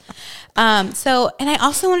chips. So, and I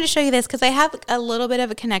also wanted to show you this because I have a little bit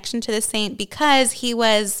of a connection to this saint because he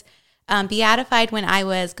was beatified when I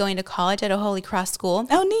was going to college at a Holy Cross school.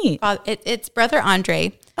 Oh, neat. It's Brother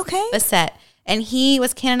Andre Okay. Bassett. And he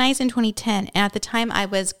was canonized in 2010. And at the time, I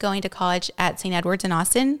was going to college at St. Edward's in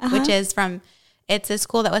Austin, which is it's a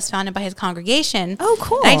school that was founded by his congregation. Oh,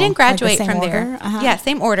 cool. And I didn't graduate like the from same there. order? Yeah,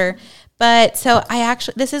 same order. But so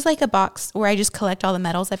this is like a box where I just collect all the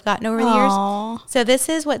medals I've gotten over the Aw. years. So this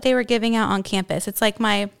is what they were giving out on campus. It's like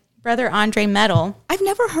my Brother Andre medal. I've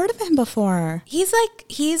never heard of him before.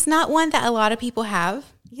 He's not one that a lot of people have.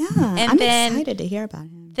 Yeah. And I'm then excited to hear about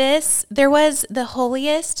him. There was the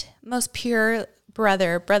holiest, most pure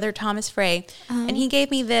Brother Thomas Frey, and he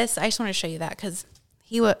gave me this. I just want to show you that because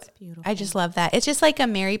I just love that. It's just like a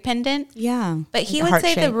Mary pendant. Yeah. But he would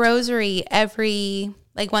say the rosary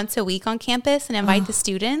once a week on campus and invite the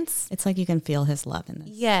students. It's like you can feel his love in this.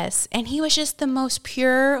 Yes. And he was just the most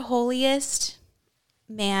pure, holiest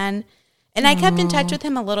man. And I kept in touch with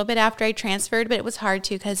him a little bit after I transferred, but it was hard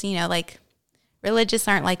to because, religious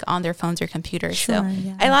aren't like on their phones or computers. Sure, so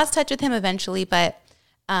yeah. I lost touch with him eventually, but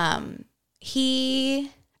I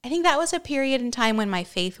think that was a period in time when my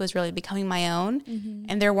faith was really becoming my own. Mm-hmm.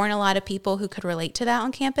 And there weren't a lot of people who could relate to that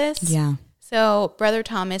on campus. Yeah. So Brother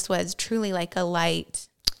Thomas was truly like a light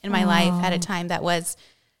in my life at a time that was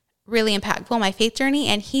really impactful on my faith journey.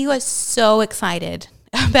 And he was so excited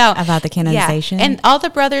about the canonization. Yeah. And all the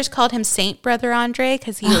brothers called him Saint Brother Andre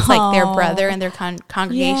because he was like their brother in their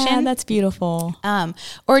congregation. Yeah, that's beautiful.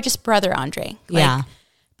 Or just Brother Andre. Yeah.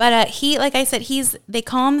 But he, like I said, they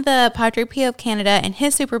call him the Padre Pio of Canada, and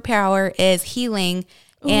his superpower is healing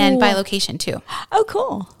and bilocation too. Oh,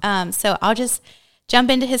 cool. So I'll just jump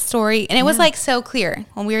into his story. And it was like so clear.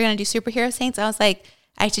 When we were going to do superhero saints, I was like,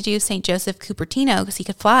 I should do St. Joseph Cupertino because he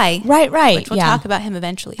could fly. Right. Which we'll talk about him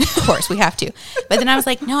eventually. Of course, we have to. But then I was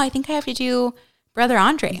like, no, I think I have to do Brother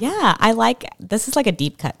Andre. Yeah, this is like a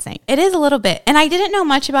deep cut saint. It is a little bit. And I didn't know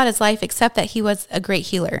much about his life except that he was a great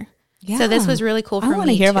healer. Yeah. So this was really cool for me. I want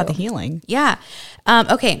to hear too. about the healing. Yeah.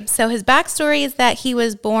 Okay. So his backstory is that he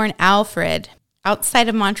was born Alfred outside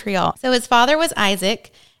of Montreal. So his father was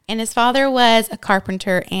Isaac, and his father was a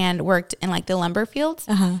carpenter and worked in like the lumber fields.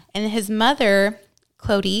 And his mother,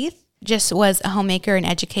 Clotilde, just was a homemaker and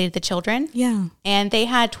educated the children. Yeah. And they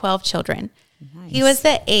had 12 children. Nice. He was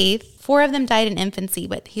the 8th. 4 of them died in infancy,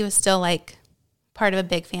 but he was still like part of a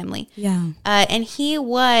big family. Yeah. And he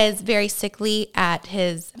was very sickly at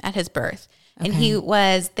his birth. And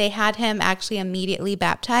they had him actually immediately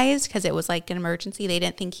baptized because it was like an emergency. They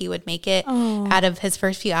didn't think he would make it out of his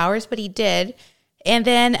first few hours, but he did. And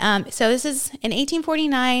then, so this is in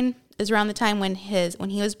 1849 is around the time when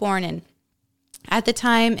he was born. And at the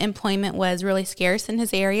time, employment was really scarce in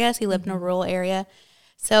his area. So he lived in a rural area.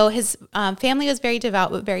 So his family was very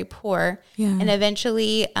devout, but very poor. Yeah. And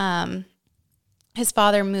eventually, his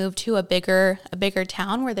father moved to a bigger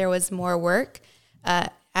town where there was more work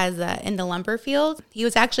in the lumber field. He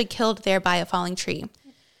was actually killed there by a falling tree.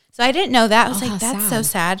 So I didn't know that. I was like, that's so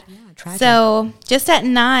sad. Yeah, tragic. So just at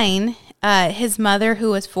 9, his mother,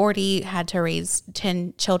 who was 40, had to raise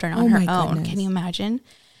 10 children on her own. Goodness. Can you imagine?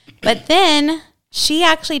 But then she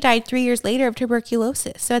actually died 3 years later of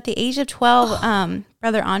tuberculosis. So at the age of 12,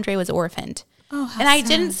 Brother Andre was orphaned. Oh, how and I sad.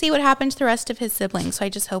 didn't see what happened to the rest of his siblings. So I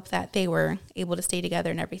just hope that they were able to stay together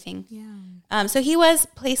and everything. Yeah. So he was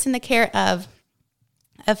placed in the care of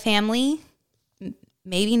a family,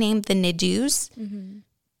 maybe named the Nadeaus.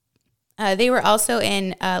 Mm-hmm. They were also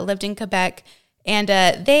lived in Quebec, and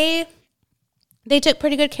they took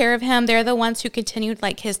pretty good care of him. They're the ones who continued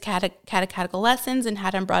like his catechetical lessons and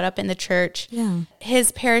had him brought up in the church. Yeah.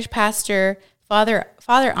 His parish pastor, Father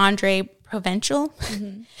Andre Provincial,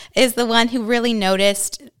 is the one who really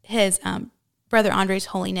noticed his Brother Andre's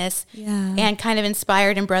holiness and kind of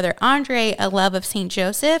inspired in Brother Andre a love of St.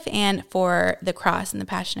 Joseph and for the cross and the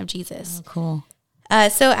passion of Jesus. Oh, cool.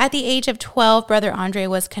 So at the age of 12, Brother Andre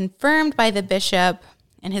was confirmed by the bishop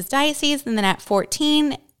in his diocese. And then at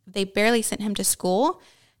 14, they barely sent him to school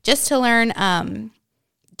just to learn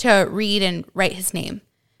to read and write his name.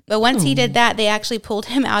 But once he did that, they actually pulled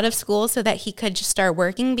him out of school so that he could just start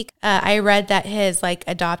working. I read that his like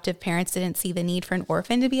adoptive parents didn't see the need for an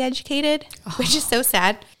orphan to be educated, which is so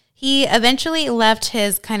sad. He eventually left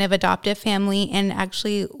his kind of adoptive family and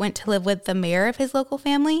actually went to live with the mayor of his local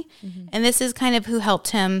family. Mm-hmm. And this is kind of who helped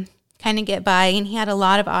him kind of get by. And he had a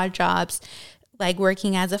lot of odd jobs, like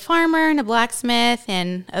working as a farmer and a blacksmith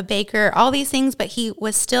and a baker, all these things. But he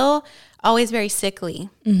was still always very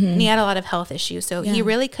sickly, and he had a lot of health issues. So he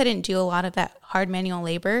really couldn't do a lot of that hard manual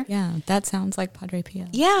labor. Yeah, that sounds like Padre Pio.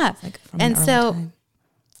 Yeah. Like from and an early so time.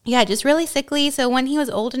 Yeah, just really sickly. So when he was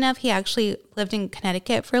old enough, he actually lived in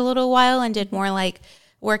Connecticut for a little while and did more like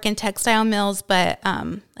work in textile mills. But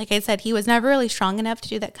like I said, he was never really strong enough to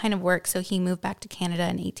do that kind of work. So he moved back to Canada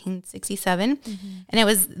in 1867. And it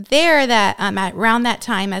was there that at around that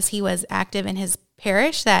time, as he was active in his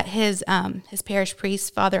parish, that his parish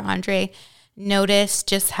priest, Father Andre, noticed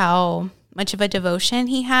just how much of a devotion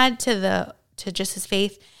he had to just his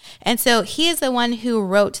faith. And so he is the one who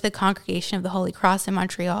wrote to the Congregation of the Holy Cross in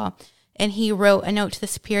Montreal, and he wrote a note to the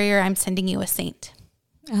superior, "I'm sending you a saint."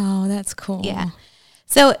 Oh, that's cool. Yeah.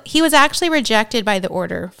 So he was actually rejected by the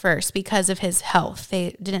order first because of his health.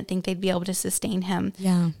 They didn't think they'd be able to sustain him.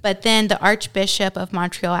 Yeah. But then the Archbishop of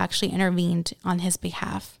Montreal actually intervened on his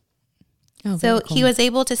behalf. Oh, So cool. he was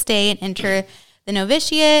able to stay and enter the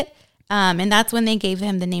novitiate. And that's when they gave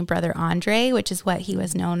him the name Brother Andre, which is what he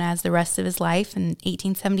was known as the rest of his life in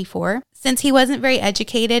 1874. Since he wasn't very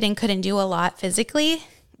educated and couldn't do a lot physically,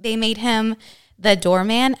 they made him the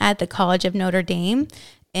doorman at the College of Notre Dame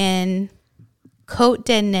in Côte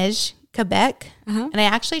de Neige, Quebec. And I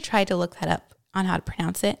actually tried to look that up on how to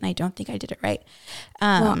pronounce it, and I don't think I did it right.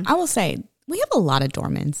 Well, I will say, we have a lot of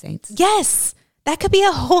doorman saints. Yes, that could be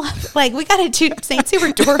a whole, like, we got to do saints who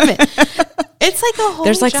were doormen. It's like a whole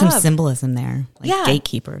There's like job. some symbolism there, like Yeah.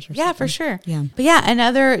 gatekeepers or something. Yeah, for sure. Yeah. But yeah,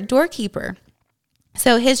 another doorkeeper.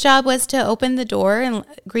 So his job was to open the door and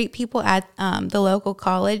greet people at the local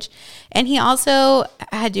college. And he also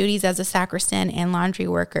had duties as a sacristan and laundry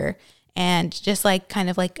worker and just like kind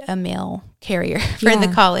of like a mail carrier for the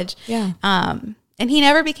college. Yeah. And he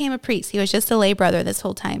never became a priest. He was just a lay brother this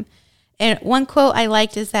whole time. And one quote I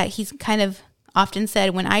liked is that he's kind of often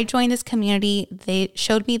said, "When I joined this community, they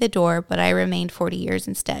showed me the door, but I remained 40 years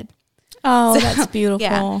instead." Oh, that's beautiful.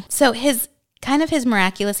 Yeah. So his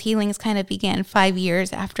miraculous healings kind of began 5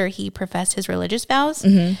 years after he professed his religious vows.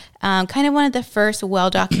 Kind of one of the first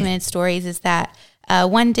well-documented stories is that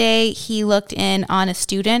one day he looked in on a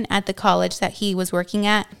student at the college that he was working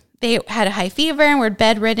at. They had a high fever and were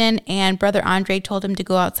bedridden, and Brother Andre told him to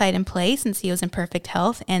go outside and play since he was in perfect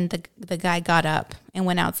health. And the guy got up and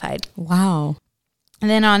went outside. Wow. And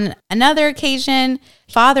then on another occasion,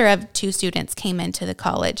 father of 2 students came into the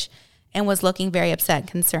college and was looking very upset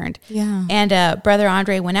and concerned. Yeah. And Brother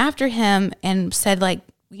Andre went after him and said, like,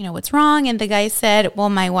 you know, what's wrong? And the guy said, well,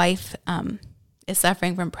 my wife is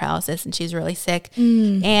suffering from paralysis and she's really sick.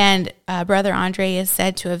 And Brother Andre is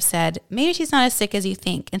said to have said, maybe she's not as sick as you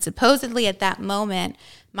think. And supposedly at that moment,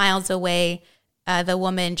 miles away, the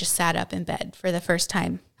woman just sat up in bed for the first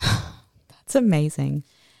time. That's amazing.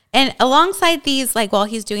 And alongside these, like while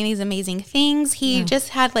he's doing these amazing things, he just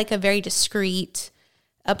had like a very discreet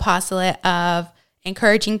apostolate of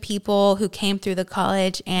encouraging people who came through the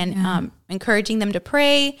college and encouraging them to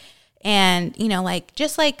pray and, you know, like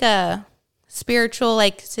just like a spiritual,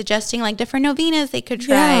 like suggesting like different novenas they could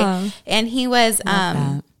try. Yeah. And he was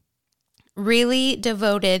really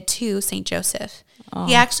devoted to St. Joseph.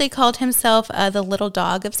 He actually called himself the little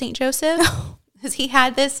dog of St. Joseph. Because he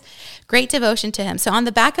had this great devotion to him. So on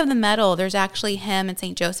the back of the medal, there's actually him and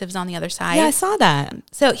St. Joseph's on the other side. Yeah, I saw that.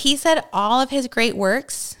 So he said all of his great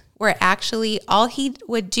works were actually, all he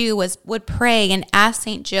would do would pray and ask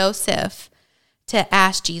St. Joseph to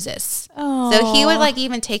ask Jesus. Oh. So he would like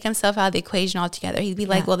even take himself out of the equation altogether. He'd be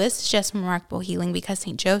like, well, this is just remarkable healing because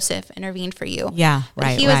St. Joseph intervened for you. Yeah, But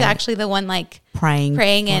right. he was actually the one like praying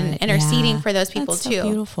and it. interceding Yeah. for those people That's so too.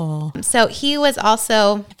 beautiful. So he was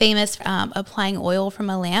also famous applying oil from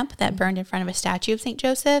a lamp that burned in front of a statue of St.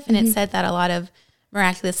 Joseph. And it said that a lot of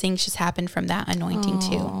miraculous things just happened from that anointing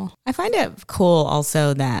too. I find it cool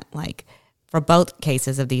also that like for both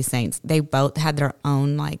cases of these saints, they both had their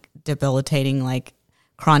own like debilitating like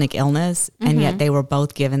chronic illness, and yet they were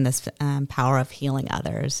both given this power of healing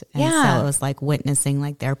others. And Yeah. so it was like witnessing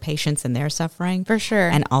like their patience and their suffering. For sure.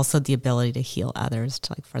 And also the ability to heal others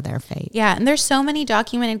to like for their faith. Yeah, and there's so many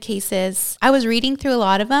documented cases. I was reading through a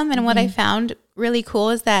lot of them, and what I found really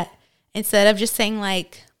cool is that instead of just saying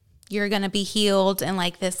like you're going to be healed in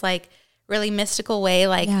like this like really mystical way,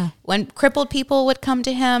 like when crippled people would come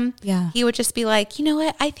to him, he would just be like, you know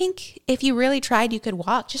what? I think if you really tried, you could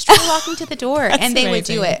walk. Just try walking to the door, and they would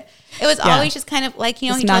do it. It was always just kind of like, you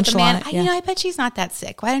know, Just he told the man, nonchalant, you know, I bet she's not that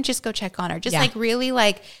sick. Why don't you just go check on her? Just like really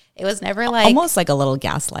like, it was never like Almost like a little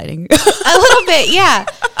gaslighting. a little bit, yeah.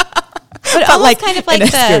 But almost like kind of in like a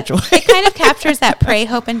spiritual way. it kind of captures that pray,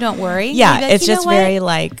 hope, and don't worry. Yeah, You'd be like, it's "You know just what? very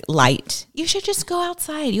like light. You should just go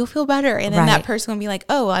outside. You'll feel better." And then Right. that person would be like,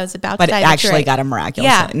 "Oh, I was about But to it die." actually you're got a miraculous,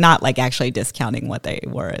 Yeah. not like actually discounting what they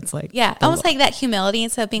were. It's like, Yeah, almost like that humility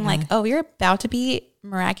instead of being like, "Oh, you're about to be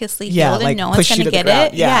miraculously healed, Yeah, and like no one's push going you to to the get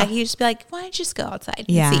ground. it." Yeah. Yeah, he'd just be like, "Why don't you just go outside and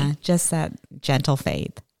yeah, see?" just that gentle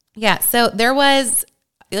faith. Yeah. So there was,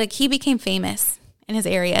 like, he became famous in his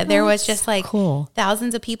area. There was just like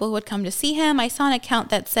thousands of people who would come to see him. I saw an account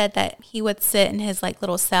that said that he would sit in his like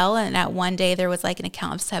little cell, and at one day there was like an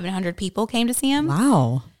account of 700 people came to see him.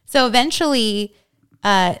 Wow. So eventually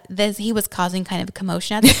he was causing kind of a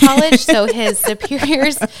commotion at the college. So his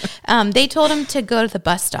superiors, they told him to go to the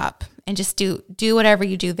bus stop and just do whatever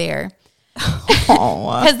you do there.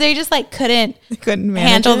 Because they just like couldn't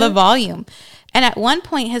handle the volume. And at one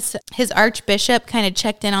point, his archbishop kind of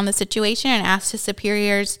checked in on the situation and asked his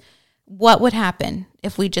superiors what would happen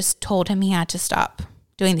if we just told him he had to stop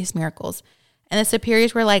doing these miracles. And the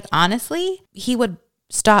superiors were like, honestly, he would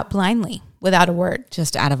stop blindly without a word.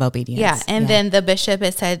 Just out of obedience. Yeah. And then the bishop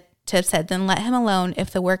has said, then let him alone.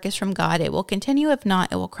 If the work is from God, it will continue. If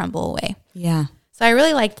not, it will crumble away. Yeah. So I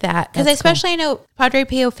really liked that. Because especially I know Padre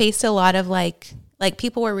Pio faced a lot of like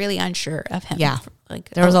people were really unsure of him. Yeah.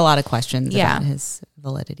 There was a lot of questions about his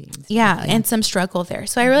validity. Yeah, and some struggle there.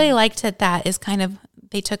 So I really liked that is kind of,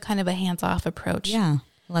 they took kind of a hands-off approach. Yeah,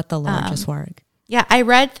 let the Lord just work. Yeah, I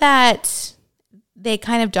read that they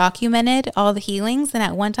kind of documented all the healings, and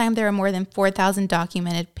at one time there were more than 4,000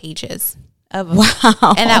 documented pages.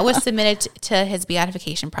 Wow. And that was submitted to his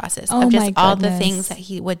beatification process of just all the things that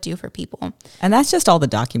he would do for people. And that's just all the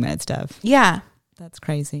documented stuff. Yeah. That's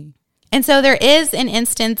crazy. And so there is an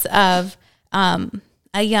instance of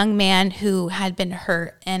a young man who had been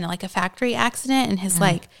hurt in like a factory accident, and his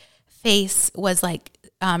like face was like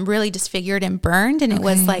really disfigured and burned, and it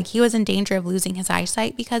was like he was in danger of losing his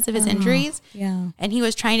eyesight because of his injuries. Yeah. And he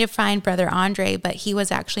was trying to find Brother Andre, but he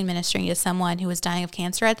was actually ministering to someone who was dying of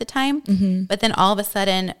cancer at the time. Mm-hmm. But then all of a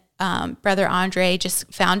sudden, Brother Andre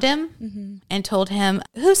just found him and told him,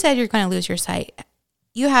 "Who said you're going to lose your sight?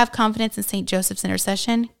 You have confidence in St. Joseph's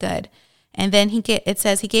intercession? Good." And then it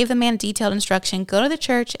says he gave the man detailed instruction: go to the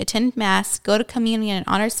church, attend mass, go to communion and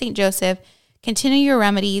honor St. Joseph, continue your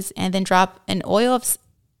remedies, and then drop an oil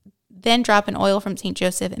from St.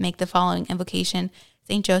 Joseph and make the following invocation: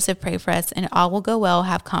 St. Joseph, pray for us, and all will go well.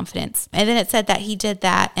 Have confidence. And then it said that he did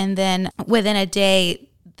that, and then within a day,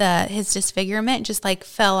 his disfigurement just like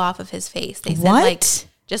fell off of his face. They said like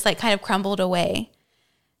just like kind of crumbled away.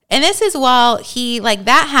 And this is while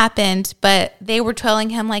that happened, but they were telling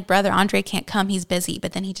him like, Brother Andre can't come, he's busy.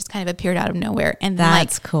 But then he just kind of appeared out of nowhere, and then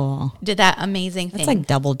that's cool. Did that amazing thing. It's like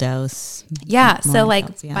double dose. Yeah. So like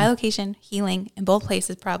bilocation, healing in both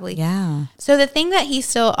places probably. Yeah. So the thing that he's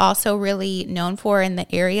still also really known for in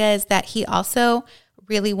the area is that he also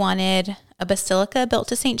really wanted a basilica built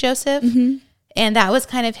to St. Joseph. Mm-hmm. And that was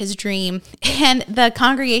kind of his dream. And the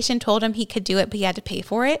congregation told him he could do it, but he had to pay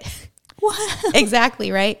for it. What?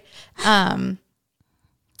 Exactly, right?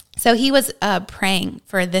 So he was praying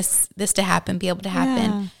for this to happen, be able to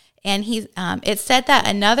happen. Yeah. And it said that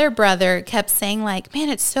another brother kept saying like, man,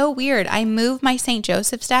 it's so weird. I move my St.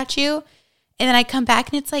 Joseph statue, and then I come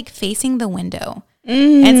back and it's like facing the window.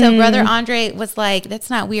 And so Brother Andre was like,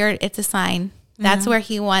 that's not weird. It's a sign. That's where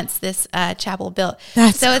he wants this chapel built.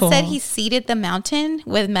 It said he seeded the mountain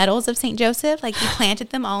with medals of St. Joseph. Like he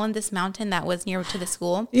planted them all in this mountain that was near to the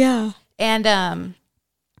school. Yeah. And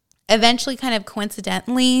eventually, kind of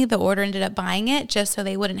coincidentally, the order ended up buying it just so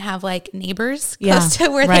they wouldn't have like neighbors close to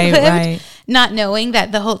where they lived, not knowing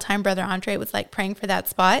that the whole time Brother Andre was like praying for that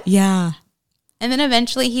spot. Yeah. And then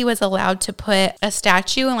eventually he was allowed to put a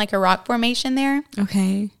statue in like a rock formation there.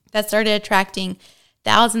 Okay. That started attracting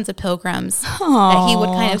thousands of pilgrims that he would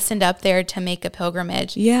kind of send up there to make a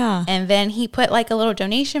pilgrimage. Yeah. And then he put like a little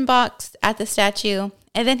donation box at the statue.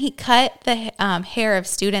 And then he cut the hair of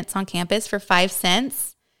students on campus for 5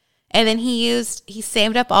 cents. And then he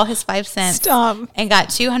saved up all his 5 cents. And got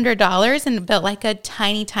 $200 and built like a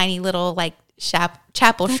tiny, tiny little like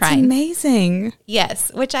chapel shrine. That's amazing.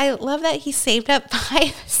 Yes. Which I love that he saved up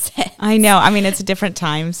 5 cents. I know. I mean, it's a different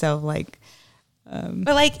time. So like.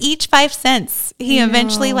 But like each 5 cents, he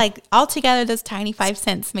eventually like altogether those tiny 5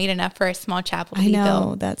 cents made enough for a small chapel to be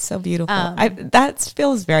built. That's so beautiful. That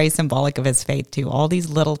feels very symbolic of his faith too. All these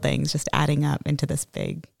little things just adding up into this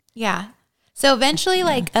big. Yeah. So eventually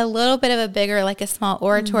like a little bit of a bigger, like a small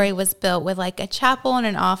oratory was built with like a chapel and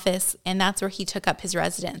an office. And that's where he took up his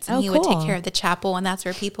residence. And he would take care of the chapel, and that's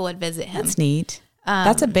where people would visit him. That's neat.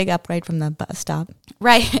 That's a big upgrade from the bus stop.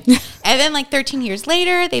 Right. And then like 13 years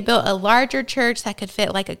later, they built a larger church that could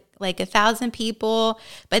fit like 1,000 people.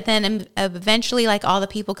 But then eventually like all the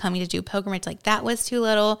people coming to do pilgrimage, like that was too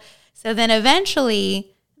little. So then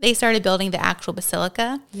eventually they started building the actual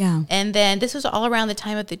basilica. Yeah. And then this was all around the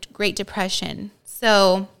time of the Great Depression.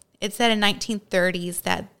 So it said in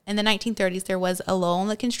in the 1930s, there was a lull in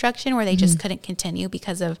the construction where they just couldn't continue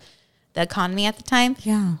because of the economy at the time.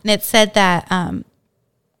 Yeah. And it said that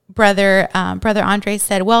Brother Andre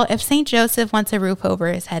said, well, if St. Joseph wants a roof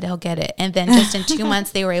over his head, he'll get it. And then just in 2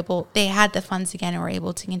 months, they had the funds again and were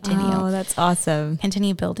able to continue. Oh, that's awesome.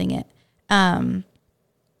 Continue building it. And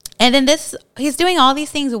then he's doing all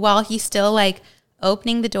these things while he's still like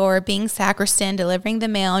opening the door, being sacristan, delivering the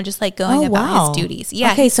mail, and just like going about his duties.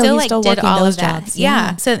 Yeah. Okay, so he still did all of that. Jobs.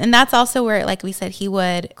 Yeah. So, and that's also where, like we said, he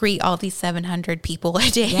would greet all these 700 people a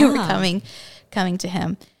day who were coming to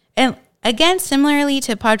him. And again, similarly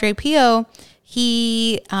to Padre Pio,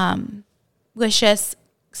 he was just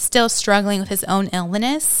still struggling with his own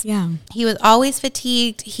illness. Yeah. He was always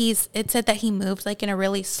fatigued. It said that he moved like in a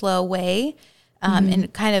really slow way.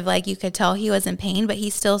 And kind of like you could tell he was in pain, but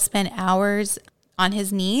he still spent hours on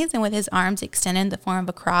his knees and with his arms extended in the form of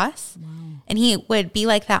a cross. Wow. And he would be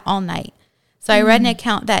like that all night. So I read an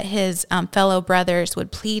account that his fellow brothers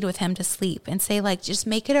would plead with him to sleep and say, like, just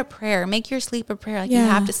make it a prayer. Make your sleep a prayer. Like, you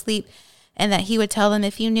have to sleep. And that he would tell them,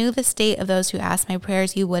 if you knew the state of those who asked my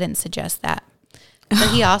prayers, you wouldn't suggest that.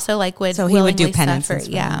 But he also, like, would so he would do penance.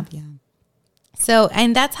 Yeah. So,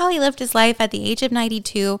 and that's how he lived his life. At the age of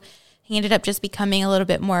 92, he ended up just becoming a little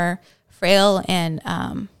bit more frail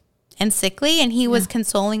and sickly. And he was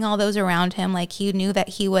consoling all those around him. Like, he knew that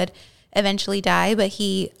he would eventually die, but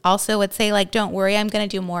he also would say, like, don't worry, I'm going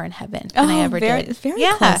to do more in heaven than I ever did. Very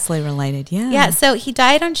closely related. Yeah. So he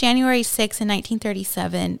died on January 6th in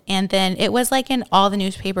 1937. And then it was like in all the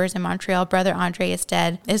newspapers in Montreal, Brother Andre is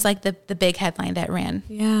dead. Is like the big headline that ran.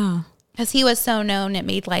 Yeah. Because he was so known, it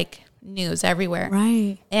made like news everywhere.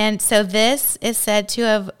 Right. And so this is said to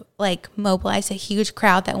have like mobilized a huge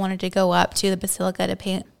crowd that wanted to go up to the Basilica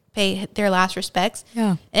to pay their last respects.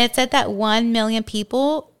 Yeah. And it said that 1 million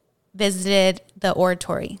people visited the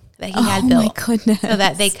oratory that he had built. Oh my goodness. So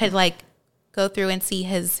that they could like go through and see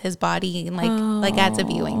his body and like as a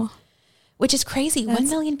viewing, which is crazy. 1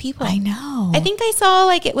 million people. I know. I think I saw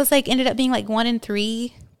like it was like ended up being like 1 in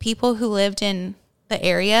 3 people who lived in the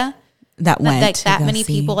area that went like that many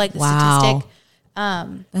people, like the statistic.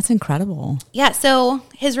 That's incredible. Yeah. So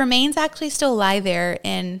his remains actually still lie there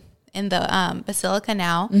in the basilica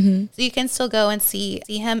now. So you can still go and see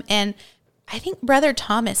him. And I think Brother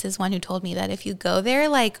Thomas is one who told me that if you go there,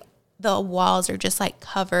 like the walls are just like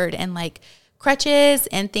covered in like crutches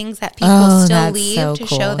and things that people still leave to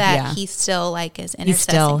show that he still like is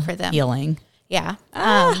intercessing for them. Healing. Yeah.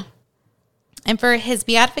 And for his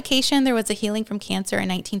beatification, there was a healing from cancer in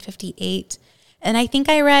 1958. And I think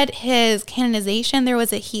I read his canonization, there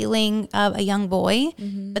was a healing of a young boy,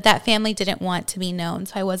 but that family didn't want to be known.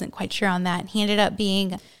 So I wasn't quite sure on that. He ended up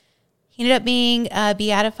being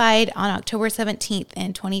beatified on October 17th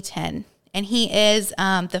in 2010. And he is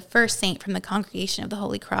the first saint from the Congregation of the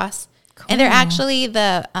Holy Cross. Cool. And they're actually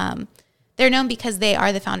they're known because they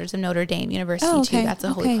are the founders of Notre Dame University too. That's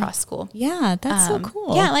a Holy Cross school. Yeah, that's so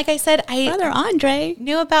cool. Yeah, like I said, Brother Andre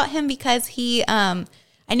knew about him because he, I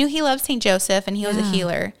knew he loved St. Joseph and he was a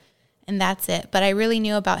healer. And that's it. But I really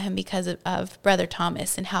knew about him because of Brother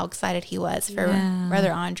Thomas and how excited he was for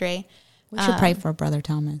Brother Andre. We should pray for Brother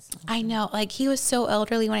Thomas. I know. Like, he was so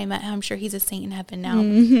elderly when I met him. I'm sure he's a saint in heaven now.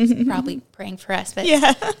 He's probably praying for us. But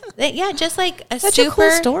just like such a cool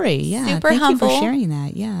story. Yeah. Super Thank humble. you for sharing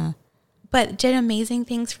that. Yeah. But did amazing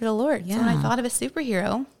things for the Lord. Yeah. So when I thought of a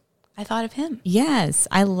superhero, I thought of him. Yes.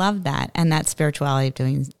 I love that. And that spirituality of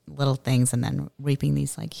doing little things and then reaping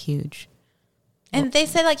these like huge. And they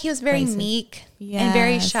said like he was very meek and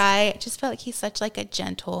very shy. I just felt like he's such like a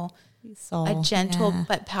gentle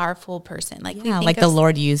but powerful person. Like like the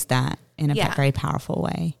Lord used that in a very powerful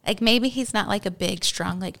way. Like maybe he's not like a big,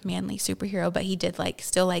 strong, like manly superhero, but he did like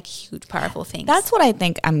still like huge, powerful things. That's what I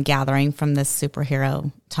think I'm gathering from this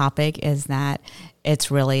superhero topic is that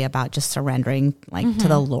it's really about just surrendering like to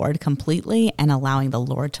the Lord completely and allowing the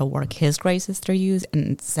Lord to work his graces through you.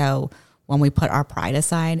 And so when we put our pride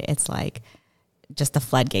aside, it's like just the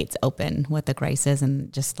floodgates open with the graces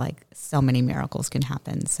and just like so many miracles can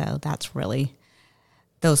happen. So that's really,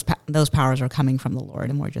 those powers are coming from the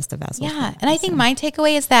Lord and we're just a vessel. Yeah. And I think my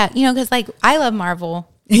takeaway is that, because like I love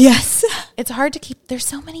Marvel. Yes. It's hard to keep, there's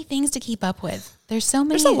so many things to keep up with. There's a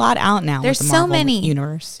lot out now. There's with the Marvel so many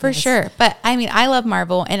universe. For sure. But I mean, I love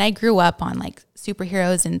Marvel and I grew up on like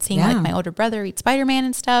superheroes and seeing like my older brother read Spider-Man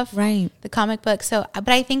and stuff. Right. The comic book. So, but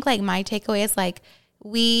I think like my takeaway is like,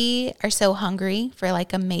 we are so hungry for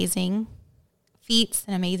like amazing feats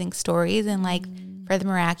and amazing stories and like for the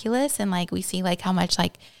miraculous. And like we see like how much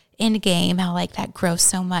like Endgame, how like that grows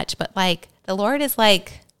so much. But like the Lord is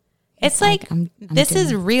like, it's like this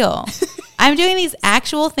is real. I'm doing these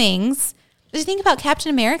actual things. Just think about Captain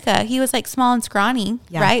America. He was like small and scrawny,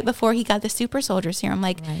 right? Before he got the super soldier serum.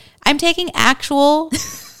 Like I'm taking actual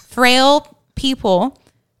frail people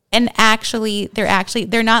And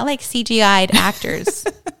they're not like CGI'd actors.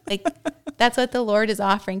 Like that's what the Lord is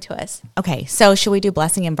offering to us. Okay, so should we do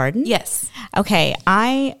blessing and burden? Yes. Okay,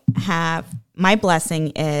 my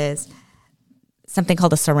blessing is something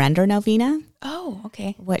called the Surrender Novena. Oh,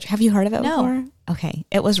 okay. Which, have you heard of it before? Okay,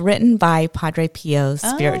 it was written by Padre Pio's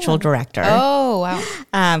spiritual director. Oh,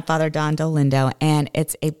 wow. Father Don Dolindo, and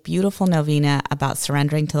it's a beautiful novena about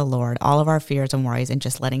surrendering to the Lord all of our fears and worries and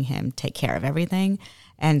just letting him take care of everything.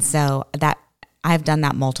 And so that I've done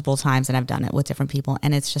that multiple times, and I've done it with different people,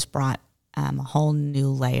 and it's just brought a whole new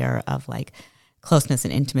layer of like closeness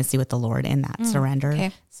and intimacy with the Lord in that surrender.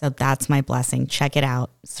 Okay. So that's my blessing. Check it out.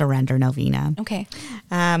 Surrender Novena. Okay.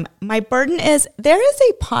 My burden is there is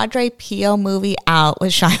a Padre Pio movie out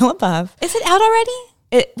with Shia LaBeouf. Is it out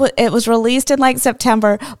already? It was released in like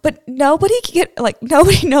September, but nobody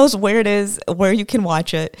knows where it is, where you can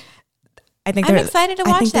watch it. I'm excited to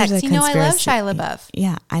watch that because I love Shia LaBeouf.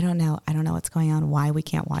 Yeah, I don't know what's going on, why we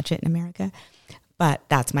can't watch it in America, but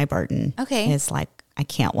that's my burden. Okay. It's like I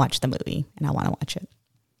can't watch the movie and I want to watch it.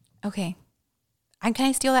 Okay. Can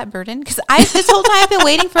I steal that burden? Because this whole time I've been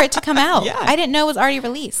waiting for it to come out. Yeah. I didn't know it was already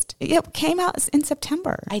released. It came out in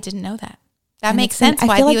September. I didn't know that. That makes sense.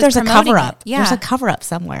 I feel like there's a cover up. Yeah. There's a cover up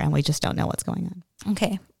somewhere and we just don't know what's going on.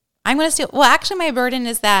 Okay. I'm going to steal. Well, actually my burden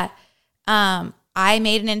is that I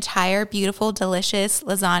made an entire beautiful, delicious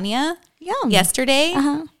lasagna yesterday.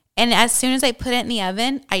 Uh-huh. And as soon as I put it in the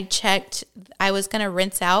oven, I checked. I was going to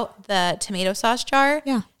rinse out the tomato sauce jar.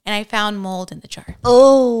 Yeah. And I found mold in the jar.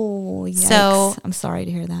 Oh, yikes. So I'm sorry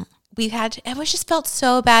to hear that. It just felt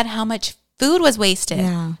so bad how much food was wasted.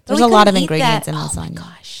 Yeah. There's a lot of ingredients in lasagna. Oh my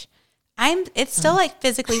gosh. It still like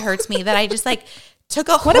physically hurts me that I just like took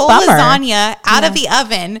a whole bummer. lasagna out of the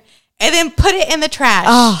oven and then put it in the trash.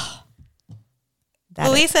 Oh.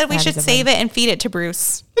 Louise said we should save it and feed it to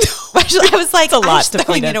Bruce. I was like, it's a lot to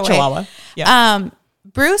feed a Chihuahua. Yeah.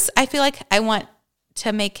 Bruce, I feel like I want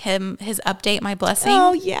to make him his update my blessing.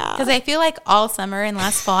 Oh yeah. Because I feel like all summer and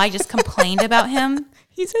last fall I just complained about him.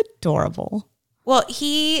 He's adorable. Well,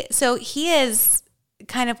 he is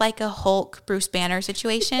kind of like a Hulk Bruce Banner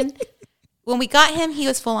situation. When we got him, he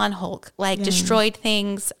was full on Hulk, destroyed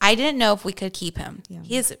things. I didn't know if we could keep him.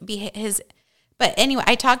 Yeah. But anyway,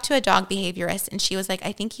 I talked to a dog behaviorist and she was like,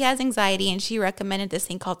 I think he has anxiety, and she recommended this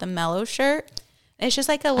thing called the Mellow Shirt. It's just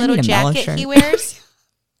like a little jacket he wears.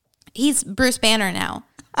 He's Bruce Banner now.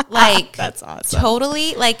 Like that's awesome.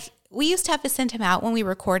 Totally. Like we used to have to send him out when we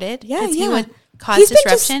recorded because he would cause he's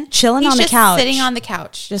disruption. Just chilling on the couch. Sitting on the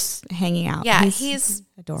couch. Just hanging out. Yeah, he's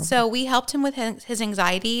adorable. So we helped him with his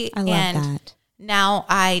anxiety. I love that. Now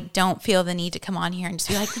I don't feel the need to come on here and just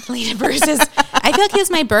be like, deleted verses. I feel like he was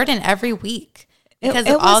my burden every week. Because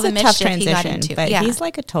of all the mischief he got into. But he's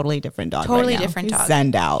like a totally different dog. Totally right now. different dog.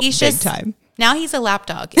 Zen'd out he's big time. Now he's a lap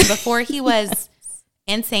dog. And before he was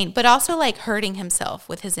insane, but also like hurting himself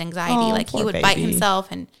with his anxiety. Like he would bite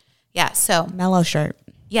himself and so. Mellow Shirt.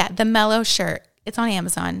 Yeah, the Mellow Shirt. It's on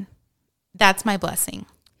Amazon. That's my blessing.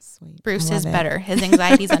 Sweet. Bruce is better. His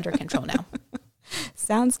anxiety's under control now.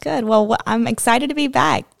 Sounds good. Well, I'm excited to be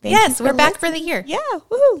back. Yes, we're back for the year. Yeah.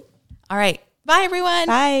 Woohoo. All right. Bye, everyone.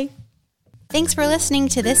 Bye. Thanks for listening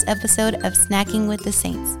to this episode of Snacking with the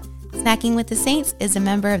Saints. Snacking with the Saints is a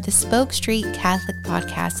member of the Spoke Street Catholic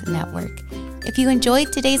Podcast Network. If you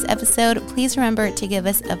enjoyed today's episode, please remember to give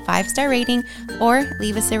us a 5-star rating or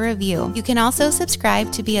leave us a review. You can also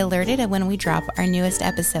subscribe to be alerted of when we drop our newest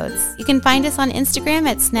episodes. You can find us on Instagram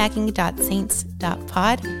at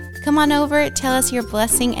snacking.saints.pod. Come on over, tell us your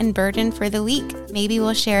blessing and burden for the week. Maybe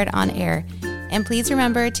we'll share it on air. And please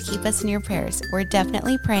remember to keep us in your prayers. We're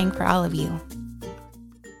definitely praying for all of you.